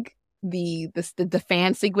 I think the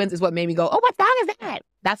fan sequence is what made me go, oh, what song is that?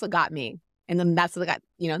 That's what got me, and then that's what got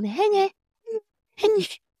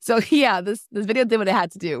So yeah, this video did what it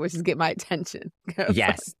had to do, which is get my attention.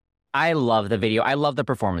 Yes. I love the video. I love the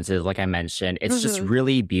performances, like I mentioned. It's just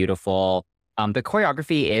really beautiful. The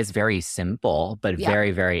choreography is very simple, but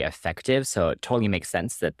very, very effective. So it totally makes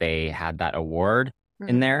sense that they had that award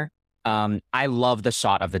in there. I love the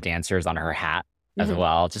shot of the dancers on her hat as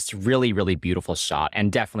well. Just really, really beautiful shot and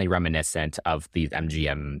definitely reminiscent of these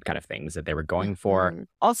MGM kind of things that they were going for.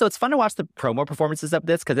 Also, it's fun to watch the promo performances of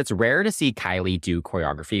this because it's rare to see Kylie do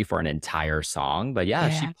choreography for an entire song. But yeah,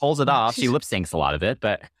 she pulls it off. She lip syncs a lot of it,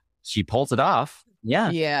 but she pulls it off.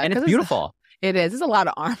 Yeah. Yeah. And it's beautiful. It is. It's a lot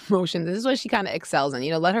of arm motion. This is what she kind of excels in.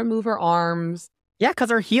 You know, let her move her arms. Yeah,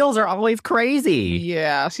 because her heels are always crazy.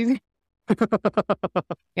 Yeah. She's...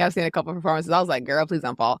 yeah, I've seen a couple of performances. I was like, girl, please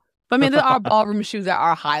don't fall. But I mean, there are ballroom shoes that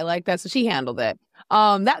are high like that, so she handled it.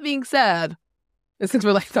 That being said, since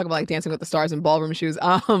we're like talking about like Dancing with the Stars and ballroom shoes,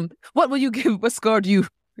 what will you give? What score do you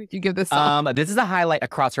give this song? This is a highlight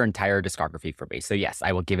across her entire discography for me. So yes,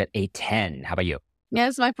 I will give it a 10. How about you? Yeah,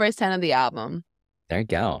 it's my first 10 of the album. There you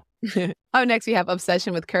go. Up next, we have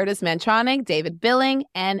Obsession with Curtis Mantronic, David Billing,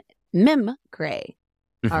 and Mim Gray.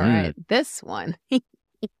 All right, this one.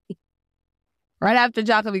 Right after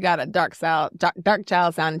Jocko, we got a Dark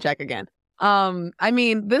Child sound check again. I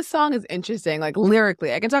mean, this song is interesting, like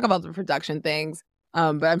lyrically. I can talk about the production things,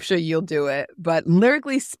 but I'm sure you'll do it. But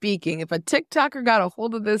lyrically speaking, if a TikToker got a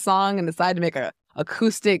hold of this song and decided to make a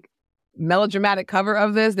acoustic, melodramatic cover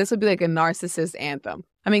of this would be like a narcissist anthem.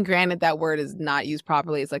 I mean, granted, that word is not used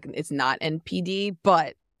properly. It's like, it's not NPD,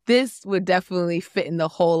 but this would definitely fit in the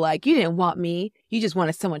whole, like, you didn't want me. You just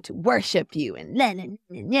wanted someone to worship you. And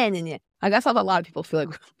I guess a lot of people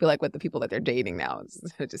feel like with the people that they're dating now.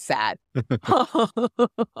 It's just sad.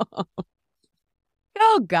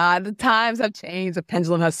 Oh, God, the times have changed. The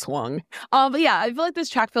pendulum has swung. But yeah, I feel like this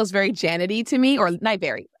track feels very Janet-y to me, or not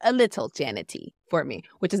very, a little Janet-y for me,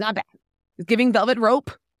 which is not bad. It's giving Velvet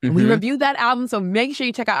Rope. We reviewed that album, so make sure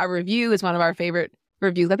you check out our review. It's one of our favorite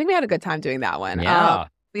reviews. I think we had a good time doing that one. Yeah.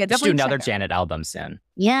 Definitely do another Janet album soon.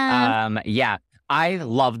 Yeah. Yeah. I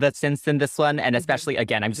love the synths in this one, and especially,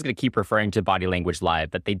 again, I'm just going to keep referring to Body Language Live,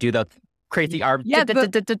 that they do the crazy arm. Yeah,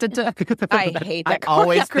 I hate that. I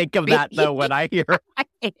always think of that, though, when I hear I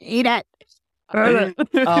hate it.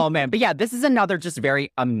 Oh, man. But yeah, this is another just very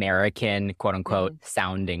American, quote unquote,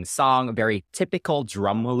 sounding song. Very typical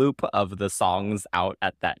drum loop of the songs out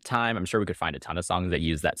at that time. I'm sure we could find a ton of songs that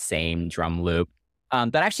use that same drum loop.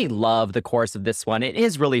 But I actually love the chorus of this one. It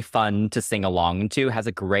is really fun to sing along to. Has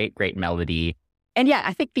a great, great melody. And yeah,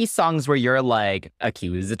 I think these songs where you're like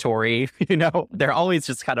accusatory, you know, they're always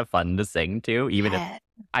just kind of fun to sing to, even if,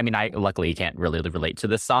 I mean, I luckily can't really relate to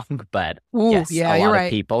this song, but yes, a lot of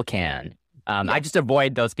people can. I just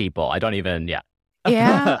avoid those people. I don't even, Yeah,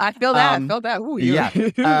 I feel that. I feel that. Ooh,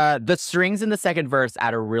 the strings in the second verse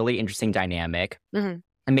add a really interesting dynamic and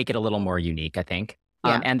make it a little more unique, I think.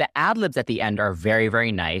 And the ad-libs at the end are very,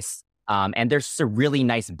 very nice. And there's just a really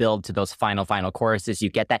nice build to those final choruses. You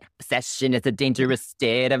get that obsession is a dangerous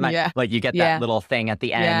state of my, like you get that little thing at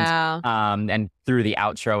the end and through the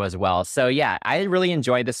outro as well. So yeah, I really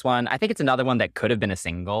enjoyed this one. I think it's another one that could have been a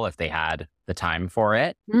single if they had the time for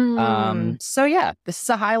it. So yeah, this is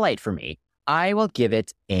a highlight for me. I will give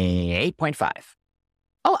it a 8.5.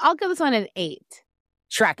 Oh, I'll give this one an 8.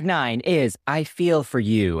 Track 9 is I Feel For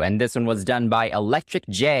You, and this one was done by Electric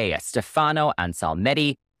J, Stefano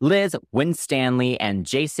Anselmetti, Liz Winstanley, and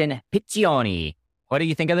Jason Piccioni. What do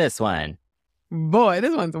you think of this one? Boy,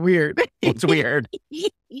 this one's weird. It's weird.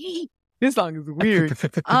 This song is weird.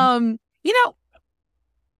 You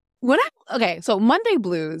know, so Monday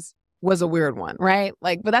Blues was a weird one, right?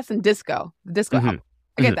 Like, but that's in disco, the disco album.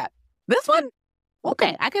 I get that. This one,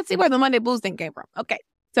 okay, I can see where the Monday Blues thing came from. Okay.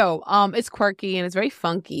 So it's quirky and it's very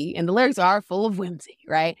funky and the lyrics are full of whimsy,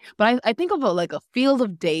 right? But I think of like a field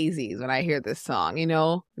of daisies when I hear this song, you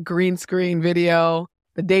know, green screen video.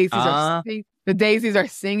 The daisies are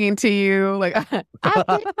singing to you. Like,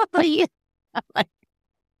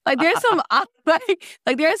 like there's some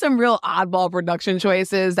like there's some real oddball production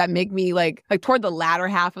choices that make me like toward the latter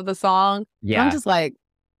half of the song. Yeah. I'm just like,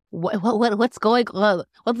 what's going on?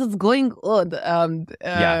 What is going on?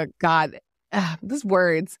 God, these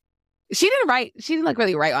words. She didn't like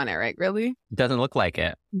really write on it, right? Really? Doesn't look like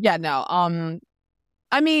it. Yeah, no.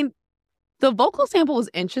 I mean, the vocal sample was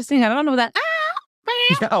interesting. I don't know that.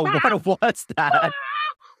 Yeah, what was that?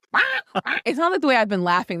 It's not like the way I've been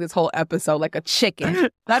laughing this whole episode, like a chicken.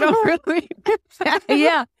 I don't really.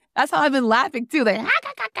 Yeah, that's how I've been laughing too. Like,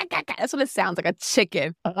 that's what it sounds like, a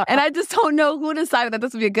chicken. And I just don't know who decided that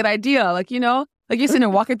this would be a good idea. Like, you know, like you're sitting there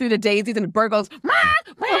walking through the daisies and the bird goes,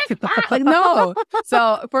 like, no.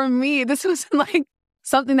 So for me, this was like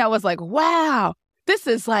something that was like, wow, this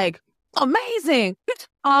is like amazing.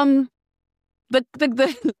 The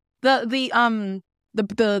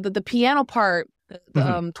piano part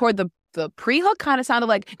toward the pre-hook kind of sounded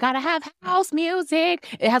like gotta have house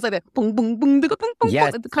music. It has like that boom boom boom boom boom boom,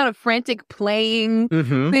 yes. the kind of frantic playing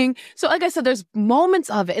thing. So like I said, there's moments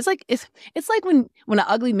of it. It's like when an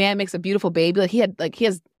ugly man makes a beautiful baby. Like he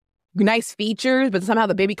has nice features, but somehow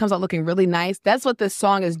the baby comes out looking really nice. That's what this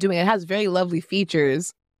song is doing. It has very lovely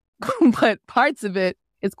features, but parts of it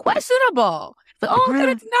is questionable. It's like, oh, look at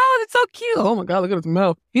its nose, it's so cute. Oh my God, look at its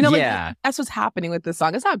mouth. You know, like that's what's happening with this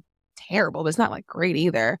song. It's not terrible, but it's not like great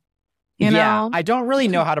either. You know? I don't really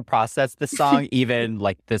know how to process this song, even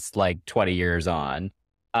like this, like 20 years on.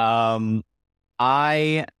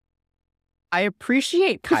 I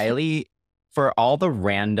appreciate Kylie for all the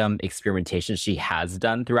random experimentation she has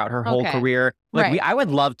done throughout her whole career. Like I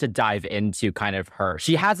would love to dive into kind of her.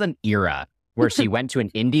 She has an era where she went to an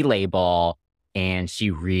indie label and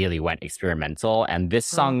she really went experimental. And this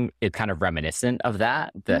song is kind of reminiscent of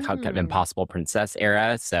that, the kind of Impossible Princess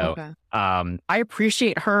era. So I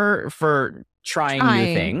appreciate her for trying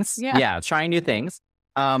new things. Yeah, trying new things.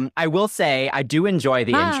 I will say I do enjoy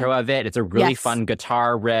the intro of it. It's a really fun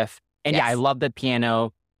guitar riff. And I love the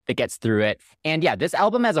piano that gets through it. And this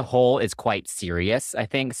album as a whole is quite serious, I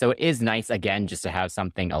think. So it is nice, again, just to have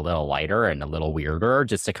something a little lighter and a little weirder,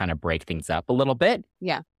 just to kind of break things up a little bit.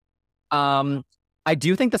 Yeah. I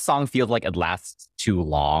do think the song feels like it lasts too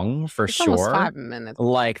long, for it's sure. Almost 5 minutes.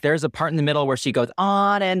 Like there's a part in the middle where she goes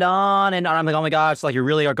on and on and on. I'm like, oh my gosh, like you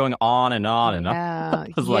really are going on and on and on. I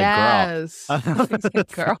was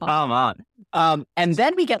like, girl, come on. And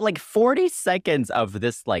then we get like 40 seconds of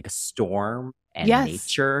this like storm and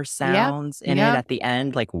nature sounds in it at the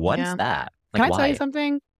end. Like, what is that? Like, Can I tell you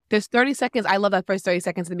something? There's 30 seconds. I love that first 30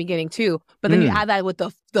 seconds in the beginning too. But then you add that with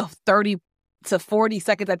the 30 to 40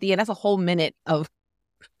 seconds at the end. That's a whole minute of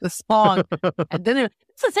the song. And then it doesn't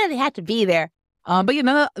necessarily have to be there. But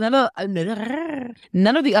none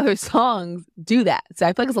of the other songs do that. So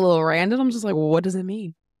I feel like it's a little random. I'm just like, well, what does it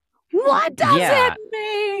mean? What does it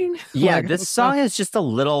mean? Yeah, Like, this song is just a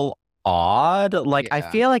little odd. Like, I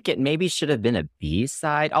feel like it maybe should have been a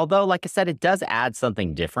B-side. Although, like I said, it does add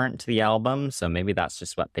something different to the album. So maybe that's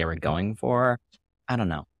just what they were going for. I don't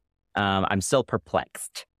know. I'm still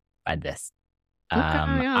perplexed by this.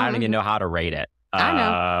 I don't even know how to rate it. I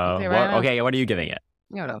know. Okay, what are you giving it?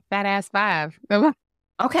 You know, fat ass 5.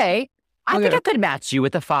 Okay. I think I could match you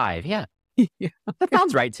with a 5. Yeah. That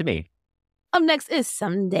sounds right to me. Up next is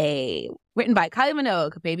Someday, written by Kylie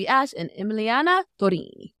Minogue, Baby Ash, and Emiliana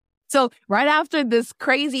Torini. So right after this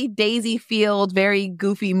crazy daisy field, very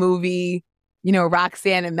goofy movie, you know,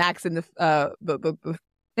 Roxanne and Max in the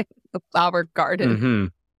flower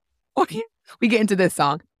garden, we get into this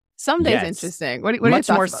song. Someday's interesting. What much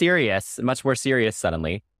more serious, much more serious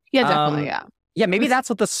suddenly. Yeah, definitely. Yeah, maybe that's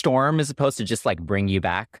what the storm is supposed to just like bring you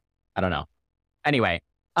back. I don't know. Anyway,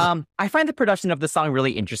 I find the production of the song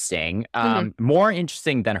really interesting. More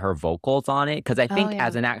interesting than her vocals on it, because I think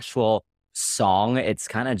as an actual song, it's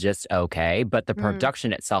kind of just okay. But the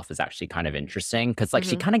production itself is actually kind of interesting because like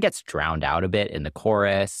she kind of gets drowned out a bit in the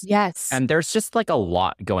chorus. Yes. And there's just like a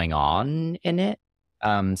lot going on in it.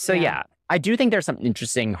 I do think there's some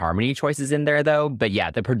interesting harmony choices in there, though. But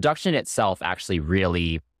the production itself actually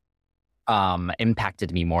really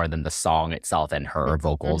impacted me more than the song itself and her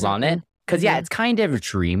vocals on it. Because, yeah, it's kind of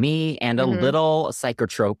dreamy and a little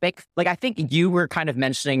psychotropic. Like, I think you were kind of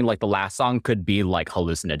mentioning, like, the last song could be, like,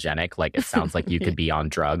 hallucinogenic. Like, it sounds like you could be on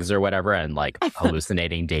drugs or whatever and, like,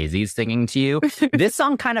 hallucinating daisies singing to you. This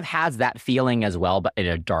song kind of has that feeling as well, but in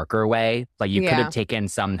a darker way. Like, you could have taken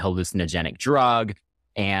some hallucinogenic drug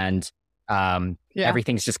and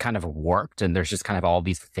everything's just kind of warped and there's just kind of all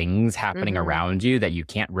these things happening around you that you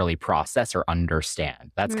can't really process or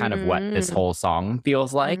understand. That's kind of what this whole song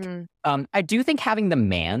feels like. I do think having the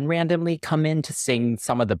man randomly come in to sing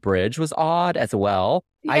some of the bridge was odd as well.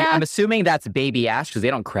 I'm assuming that's Baby Ash because they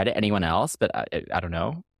don't credit anyone else, but I don't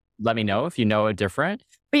know. Let me know if you know a different.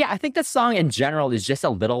 But yeah, I think the song in general is just a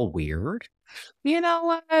little weird. You know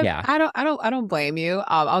what? Yeah. I don't blame you.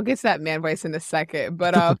 I'll get to that man voice in a second,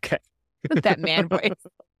 but okay. that man voice.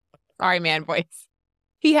 Sorry, man voice.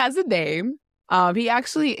 He has a name. He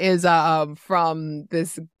actually is from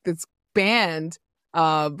this band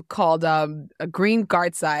called a Green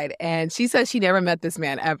Guardside, and she says she never met this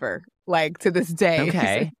man ever, like to this day.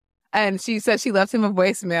 Okay. And she said she left him a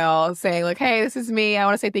voicemail saying like, "Hey, this is me. I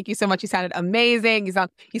want to say thank you so much. You sounded amazing. You sound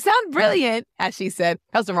brilliant," as she said.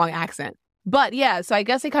 That was the wrong accent. But yeah, so I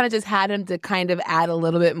guess they kind of just had him to kind of add a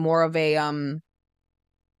little bit more of a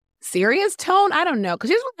serious tone. I don't know, because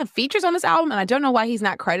he's one of the features on this album, and I don't know why he's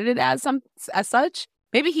not credited as such.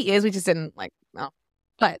 Maybe he is. We just didn't like. No.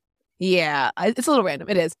 But yeah, it's a little random.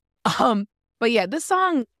 It is. But yeah, this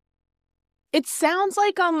song, it sounds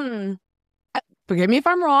like forgive me if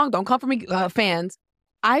I'm wrong. Don't come for me, fans.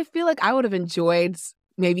 I feel like I would have enjoyed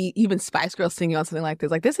maybe even Spice Girls singing on something like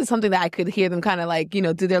this. Like this is something that I could hear them kind of like do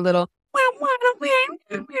their little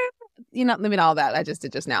limit all that I just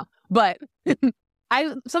did just now. But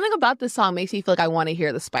something about this song makes me feel like I want to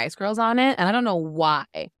hear the Spice Girls on it, and I don't know why.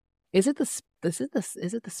 Is it the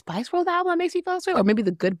Spice World album that makes me feel this way, or maybe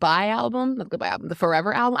the Goodbye album, the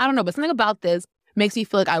Forever album? I don't know, but something about this makes me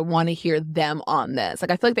feel like I want to hear them on this.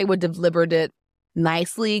 Like I feel like they would have delivered it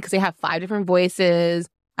nicely because they have 5 different voices.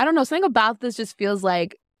 I don't know, something about this just feels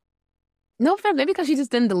like no offense, maybe because she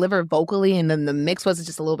just didn't deliver vocally, and then the mix was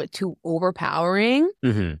just a little bit too overpowering.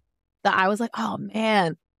 That I was like, oh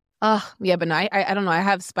man. Yeah, but no, I don't know. I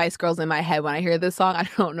have Spice Girls in my head when I hear this song. I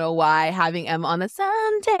don't know why. Having Emma on the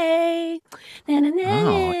Someday.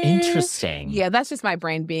 Oh, interesting. Yeah, that's just my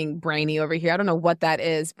brain being brainy over here. I don't know what that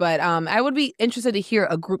is, but I would be interested to hear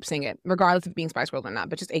a group sing it, regardless of being Spice Girls or not,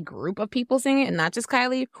 but just a group of people sing it and not just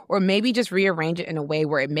Kylie, or maybe just rearrange it in a way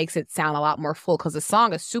where it makes it sound a lot more full, because the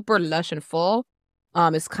song is super lush and full.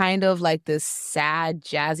 It's kind of like this sad,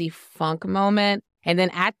 jazzy funk moment. And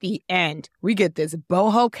then at the end, we get this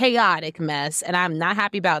boho chaotic mess. And I'm not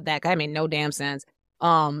happy about that, 'cause that made no damn sense.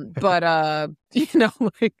 But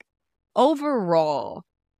like overall,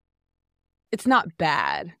 it's not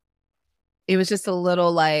bad. It was just a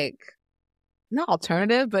little like, not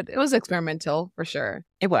alternative, but it was experimental for sure.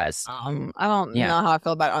 It was. I don't know how I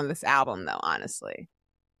feel about it on this album though, honestly.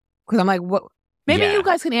 Because I'm like, what? Maybe you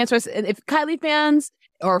guys can answer us. If Kylie fans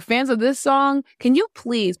or fans of this song, can you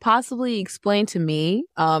please possibly explain to me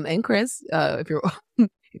and Chris, if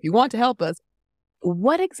you want to help us,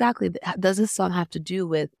 what exactly does this song have to do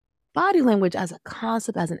with body language as a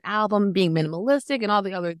concept, as an album, being minimalistic, and all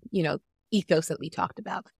the other ethos that we talked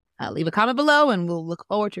about? Leave a comment below, and we'll look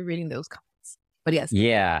forward to reading those comments. But yes,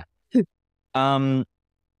 I don't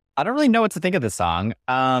really know what to think of this song.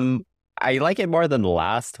 I like it more than the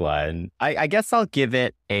last one. I guess I'll give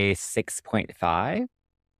it a 6.5.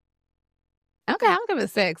 Okay, I'll give it a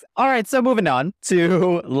 6. All right, so moving on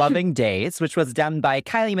to Loving Days, which was done by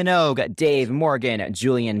Kylie Minogue, Dave Morgan,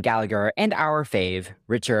 Julian Gallagher, and our fave,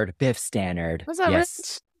 Richard Biff Stannard. What's up,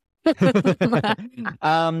 Rich?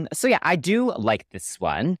 So yeah, I do like this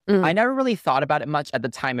one. I never really thought about it much at the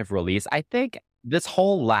time of release. I think this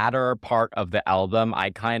whole latter part of the album, I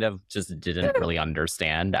kind of just didn't really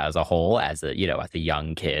understand as a whole, as a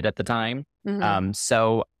young kid at the time.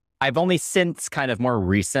 So I've only since kind of more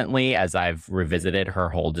recently, as I've revisited her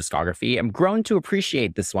whole discography, I'm grown to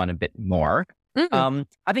appreciate this one a bit more. I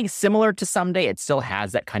think similar to Someday, it still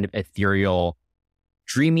has that kind of ethereal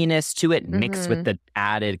dreaminess to it, mixed with the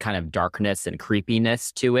added kind of darkness and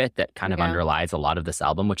creepiness to it that kind of underlies a lot of this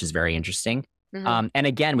album, which is very interesting. And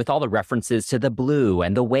again, with all the references to the blue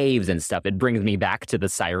and the waves and stuff, it brings me back to the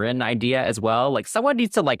Siren idea as well. Like someone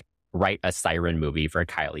needs to write a Siren movie for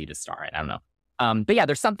Kylie to star in. I don't know. But yeah,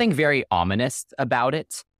 there's something very ominous about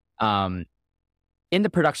it in the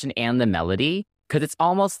production and the melody, because it's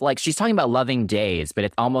almost like she's talking about loving days, but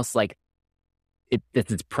it's almost like it's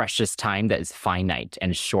this precious time that is finite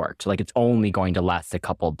and short. Like it's only going to last a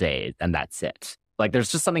couple days and that's it. Like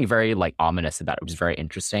there's just something very ominous about it, which is very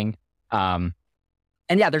interesting.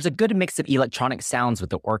 And yeah, there's a good mix of electronic sounds with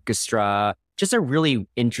the orchestra, just a really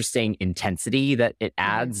interesting intensity that it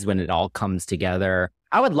adds when it all comes together.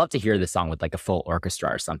 I would love to hear this song with like a full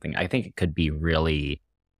orchestra or something. I think it could be really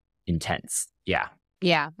intense. Yeah.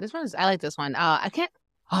 Yeah, I like this one.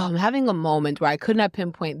 I'm having a moment where I could not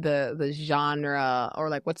pinpoint the genre or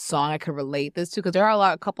like what song I could relate this to, because there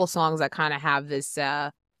are a couple songs that kind of have this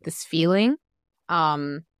feeling.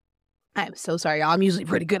 I'm so sorry, y'all. I'm usually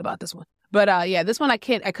pretty good about this one. But yeah, this one I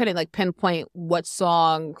couldn't like pinpoint what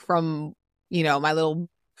song from, my little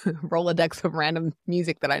Rolodex of random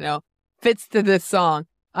music that I know fits to this song.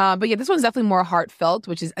 But yeah, this one's definitely more heartfelt,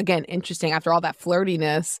 which is, again, interesting. After all that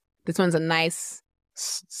flirtiness, this one's a nice,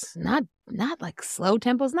 not like slow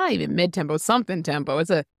tempo. It's not even mid-tempo, something tempo.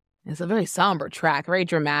 It's a very somber track, very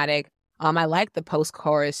dramatic. I like the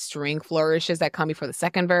post-chorus string flourishes that come before the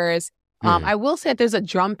second verse. I will say that there's a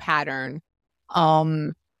drum pattern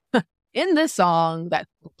in this song that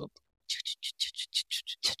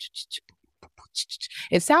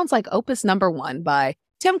it sounds like Opus Number 1 by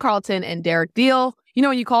Tim Carlton and Derek Deal. You know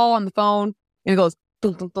when you call on the phone and it goes,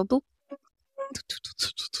 the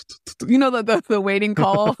waiting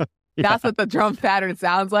call? Yeah. That's what the drum pattern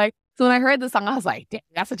sounds like. So when I heard this song, I was like, dang,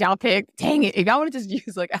 that's what y'all picked? Dang it. If y'all would have just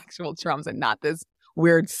used like actual drums and not this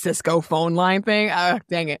weird Cisco phone line thing,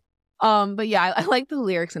 dang it. But yeah, I like the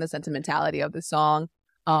lyrics and the sentimentality of the song.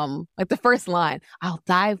 Like the first line, I'll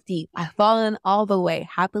dive deep, I've fallen all the way.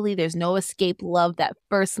 Happily, there's no escape. Love that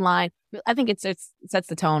first line. I think it sets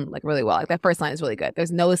the tone like really well. Like that first line is really good.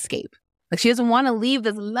 There's no escape. Like she doesn't want to leave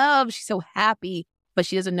this love. She's so happy, but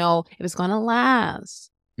she doesn't know if it's gonna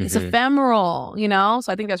last. It's ephemeral,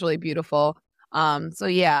 So I think that's really beautiful. So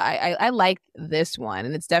yeah, I like this one,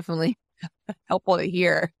 and it's definitely helpful to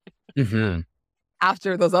hear.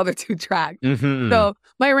 After those other two tracks. So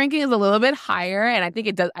my ranking is a little bit higher, and I think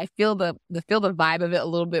it does. I feel the vibe of it a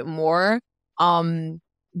little bit more.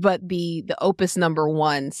 But the Opus Number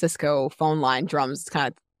 1 Cisco phone line drums kind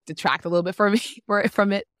of detract a little bit from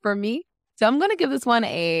me. So I'm gonna give this one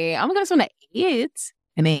an 8.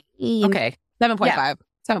 An 8. Okay. 7.5. Yeah.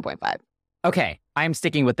 7.5. Okay. I'm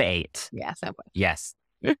sticking with the 8. Yeah, 7.5. Yes.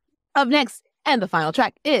 Up next, and the final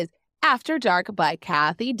track is After Dark by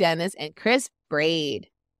Kathy Dennis and Chris Braid.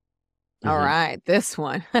 All right, this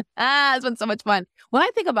one. This one's so much fun. When I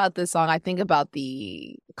think about this song, I think about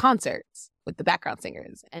the concerts with the background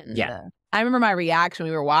singers. And I remember my reaction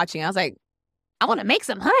when we were watching. I was like, I want to make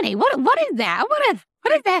some honey. What is that?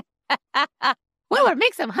 What is that? We want to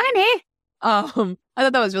make some honey. I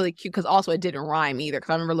thought that was really cute because also it didn't rhyme either.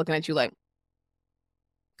 Because I remember looking at you like,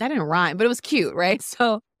 that didn't rhyme, but it was cute, right?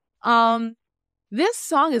 So, this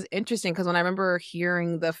song is interesting because when I remember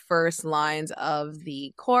hearing the first lines of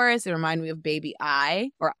the chorus, it reminded me of Baby I,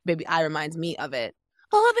 or Baby I reminds me of it.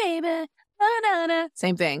 Oh, baby, na-na-na.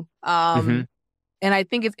 Same thing. And I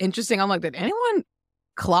think it's interesting. I'm like, did anyone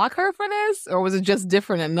clock her for this? Or was it just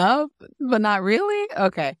different enough, but not really?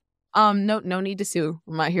 Okay. No need to sue.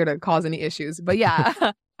 I'm not here to cause any issues. But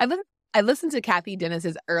yeah, I listened to Kathy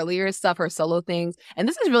Dennis's earlier stuff, her solo things, and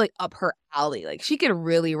this is really up her alley. Like she could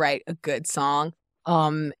really write a good song.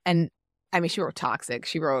 And I mean, she wrote Toxic.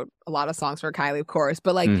 She wrote a lot of songs for Kylie, of course.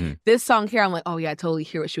 But like this song here, I'm like, oh yeah, I totally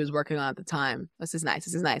hear what she was working on at the time. This is nice.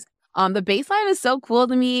 The bass line is so cool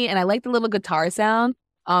to me, and I like the little guitar sound.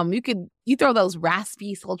 You throw those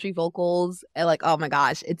raspy, sultry vocals, and like, oh my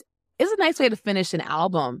gosh, it's a nice way to finish an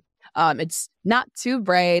album. It's not too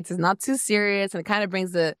bright, it's not too serious, and it kind of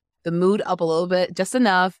brings the mood up a little bit, just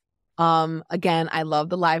enough. Again, I love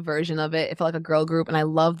the live version of it. It felt like a girl group, and I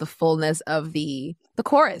love the fullness of the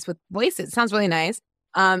chorus with voices. It sounds really nice.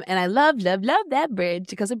 And I love that bridge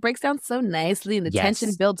because it breaks down so nicely, and the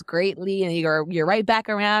tension builds greatly, and you're right back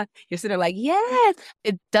around. You're sitting there like, yes,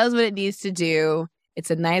 it does what it needs to do. It's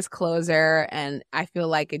a nice closer, and I feel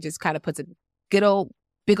like it just kind of puts a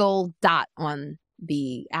big old dot on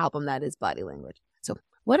the album that is Body Language. So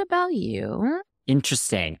what about you?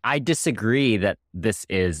 Interesting. I disagree that this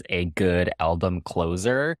is a good album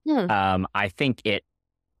closer. I think it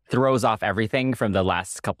throws off everything from the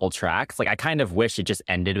last couple tracks. Like I kind of wish it just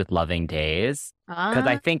ended with Loving Days, because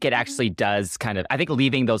I think it actually does I think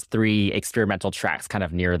leaving those 3 experimental tracks kind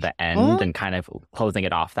of near the end and kind of closing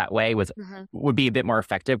it off that way would be a bit more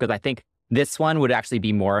effective, because I think this one would actually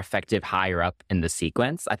be more effective higher up in the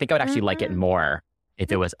sequence. I think I would actually like it more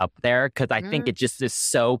if it was up there, because I think it just is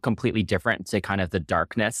so completely different to kind of the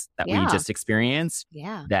darkness that we just experienced.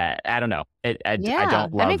 Yeah. That I don't know. I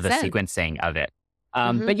don't love the sequencing of it.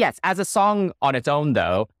 But yes, as a song on its own,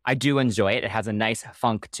 though, I do enjoy it. It has a nice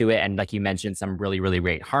funk to it. And like you mentioned, some really, really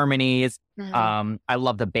great harmonies. I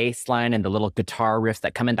love the bass line and the little guitar riffs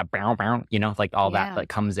that come in, the bow, bow, like all that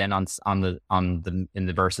comes in in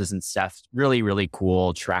the verses and stuff. Really, really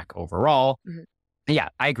cool track overall. Yeah,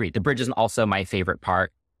 I agree. The bridge is also my favorite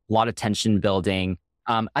part. A lot of tension building.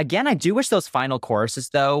 Again, I do wish those final choruses,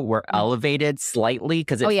 though, were elevated slightly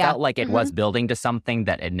because it felt like it was building to something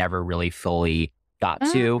that it never really fully got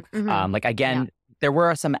to. There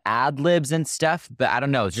were some ad libs and stuff, but I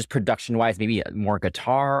don't know, just production wise, maybe more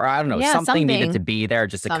guitar. Or I don't know, something needed to be there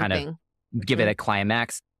just to kind of give it a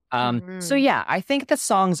climax. So yeah, I think the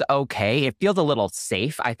song's okay. It feels a little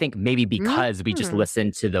safe. I think maybe because we just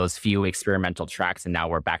listened to those few experimental tracks and now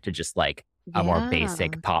we're back to just like a more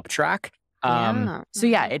basic pop track. So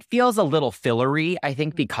yeah, it feels a little fillery, I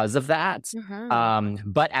think, because of that.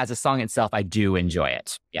 But as a song itself, I do enjoy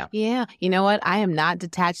it. Yeah. Yeah. You know what? I am not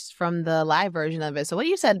detached from the live version of it. So what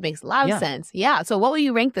you said makes a lot of sense. Yeah. So what will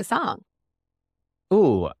you rank the song?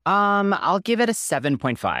 Ooh, I'll give it a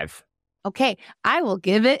 7.5. Okay. I will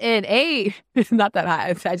give it an 8. It's not that high.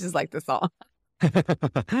 I just like the song.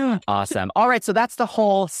 Awesome. All right. So that's the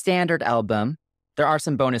whole standard album. There are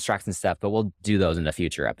some bonus tracks and stuff, but we'll do those in a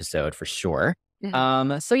future episode for sure.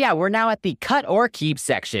 So yeah, we're now at the cut or keep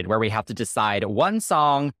section where we have to decide one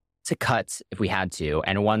song to cut if we had to,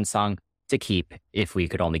 and one song to keep if we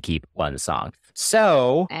could only keep one song.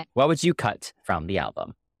 So what would you cut from the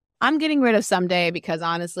album? I'm getting rid of Someday because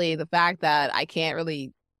honestly, the fact that I can't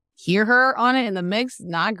really hear her on it in the mix,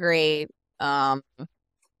 not great.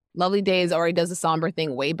 Lovely Days already does the somber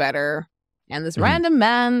thing way better. And this random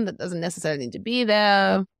man that doesn't necessarily need to be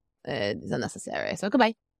there is unnecessary. So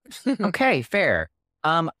goodbye. Okay, fair.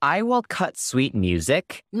 I will cut Sweet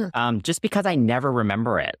Music just because I never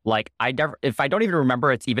remember it. Like, if I don't even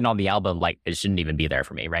remember it's even on the album, like, it shouldn't even be there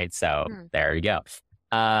for me, right? So there you go.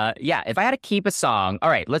 Yeah, if I had to keep a song, all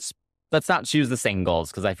right, let's not choose the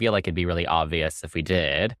singles because I feel like it'd be really obvious if we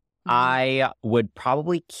did. I would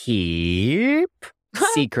probably keep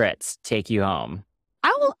Secrets, Take You Home.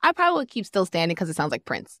 I probably would keep Still Standing because it sounds like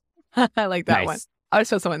Prince. I like that one. I'll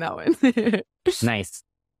show someone that one. Nice.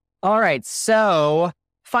 All right. So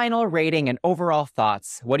final rating and overall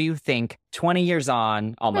thoughts. What do you think 20 years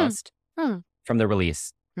on almost from the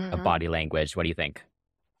release of Body Language? What do you think?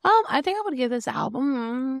 I think I would give this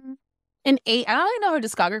album an 8. I don't really know her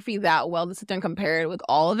discography that well to sit there and compare it with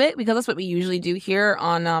all of it because that's what we usually do here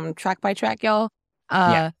on Track by Track, y'all.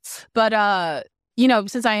 But you know,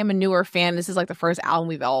 since I am a newer fan, this is like the first album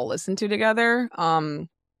we've all listened to together.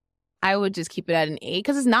 I would just keep it at an 8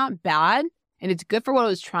 because it's not bad and it's good for what it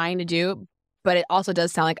was trying to do. But it also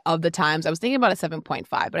does sound like of the times. I was thinking about a 7.5,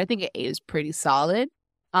 but I think an 8 is pretty solid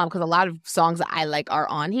because a lot of songs that I like are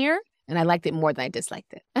on here and I liked it more than I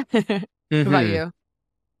disliked it. What about you?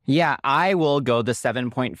 Yeah, I will go the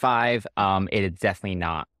 7.5. It is definitely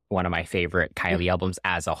not one of my favorite Kylie albums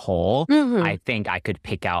as a whole. I think I could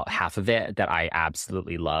pick out half of it that I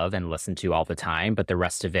absolutely love and listen to all the time, but the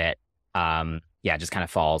rest of it, just kind of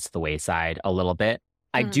falls to the wayside a little bit.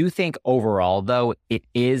 I do think overall, though, it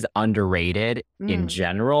is underrated in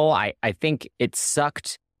general. I think it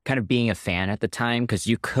sucked kind of being a fan at the time because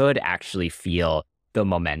you could actually feel the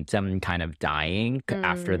momentum kind of dying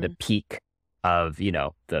after the peak of,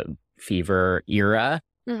 the Fever era.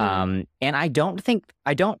 And I don't think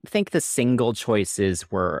the single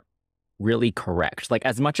choices were really correct. Like,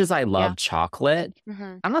 as much as I love Chocolate,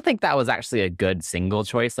 I don't think that was actually a good single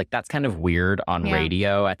choice. Like, that's kind of weird on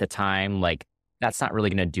radio at the time. Like, that's not really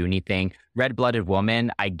going to do anything. Red-Blooded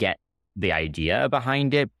Woman, I get the idea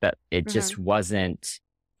behind it, but it just wasn't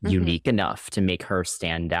unique enough to make her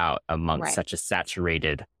stand out amongst such a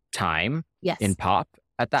saturated time in pop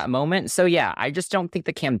at that moment. So yeah, I just don't think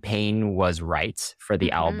the campaign was right for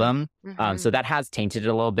the album. So that has tainted it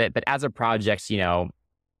a little bit. But as a project,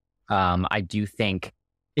 I do think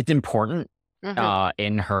it's important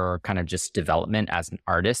in her kind of just development as an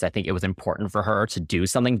artist. I think it was important for her to do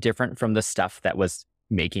something different from the stuff that was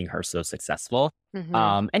making her so successful.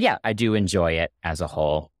 And yeah, I do enjoy it as a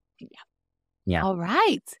whole. Yeah. All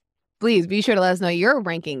right. Please be sure to let us know your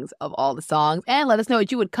rankings of all the songs and let us know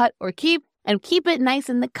what you would cut or keep. And keep it nice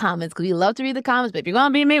in the comments because we love to read the comments. But if you're going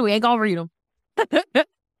to be me, we ain't going to read them.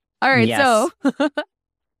 All right. So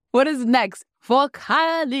what is next for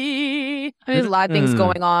Kylie? There's a lot of things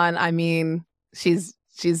going on. I mean, she's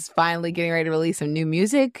finally getting ready to release some new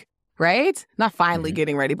music, right? Not finally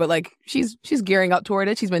getting ready, but like she's gearing up toward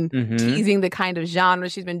it. She's been teasing the kind of genre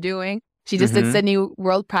she's been doing. She just did Sydney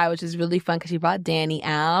World Pride, which is really fun because she brought Danny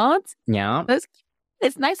out. Yeah.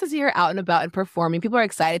 It's nice to see her out and about and performing. People are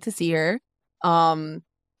excited to see her. And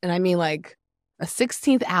I mean, like, a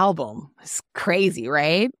 16th album is crazy,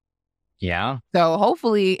 right? Yeah. So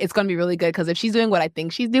hopefully it's going to be really good because if she's doing what I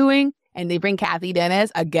think she's doing and they bring Kathy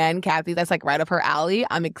Dennis, again, Kathy, that's like right up her alley,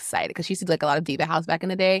 I'm excited because she used to do like a lot of Diva House back in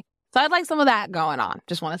the day. So I'd like some of that going on.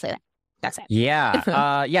 Just want to say that. That's it.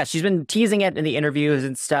 Yeah. Yeah, she's been teasing it in the interviews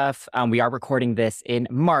and stuff. We are recording this in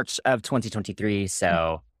March of 2023.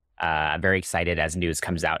 So I'm very excited as news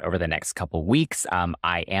comes out over the next couple weeks.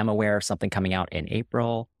 I am aware of something coming out in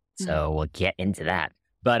April. So we'll get into that.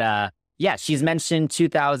 But yeah, she's mentioned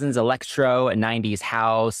 2000s electro, 90s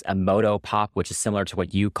house, a moto pop, which is similar to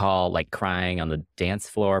what you call like crying on the dance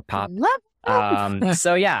floor pop.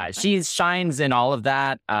 So yeah, she shines in all of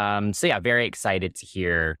that. So yeah, very excited to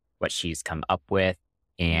hear what she's come up with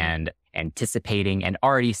and anticipating and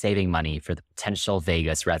already saving money for the potential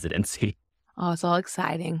Vegas residency. Oh, it's all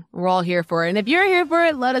exciting. We're all here for it. And if you're here for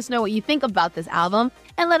it, let us know what you think about this album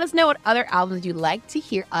and let us know what other albums you'd like to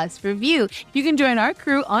hear us review. You can join our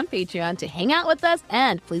crew on Patreon to hang out with us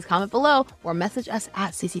and please comment below or message us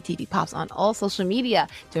at CCTV Pops on all social media.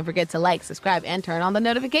 Don't forget to like, subscribe, and turn on the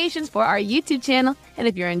notifications for our YouTube channel. And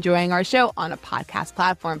if you're enjoying our show on a podcast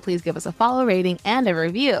platform, please give us a follow rating and a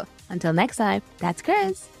review. Until next time, that's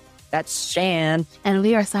Chris. That's Shan. And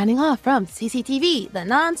we are signing off from CCTV, the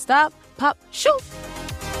non-stop pop show.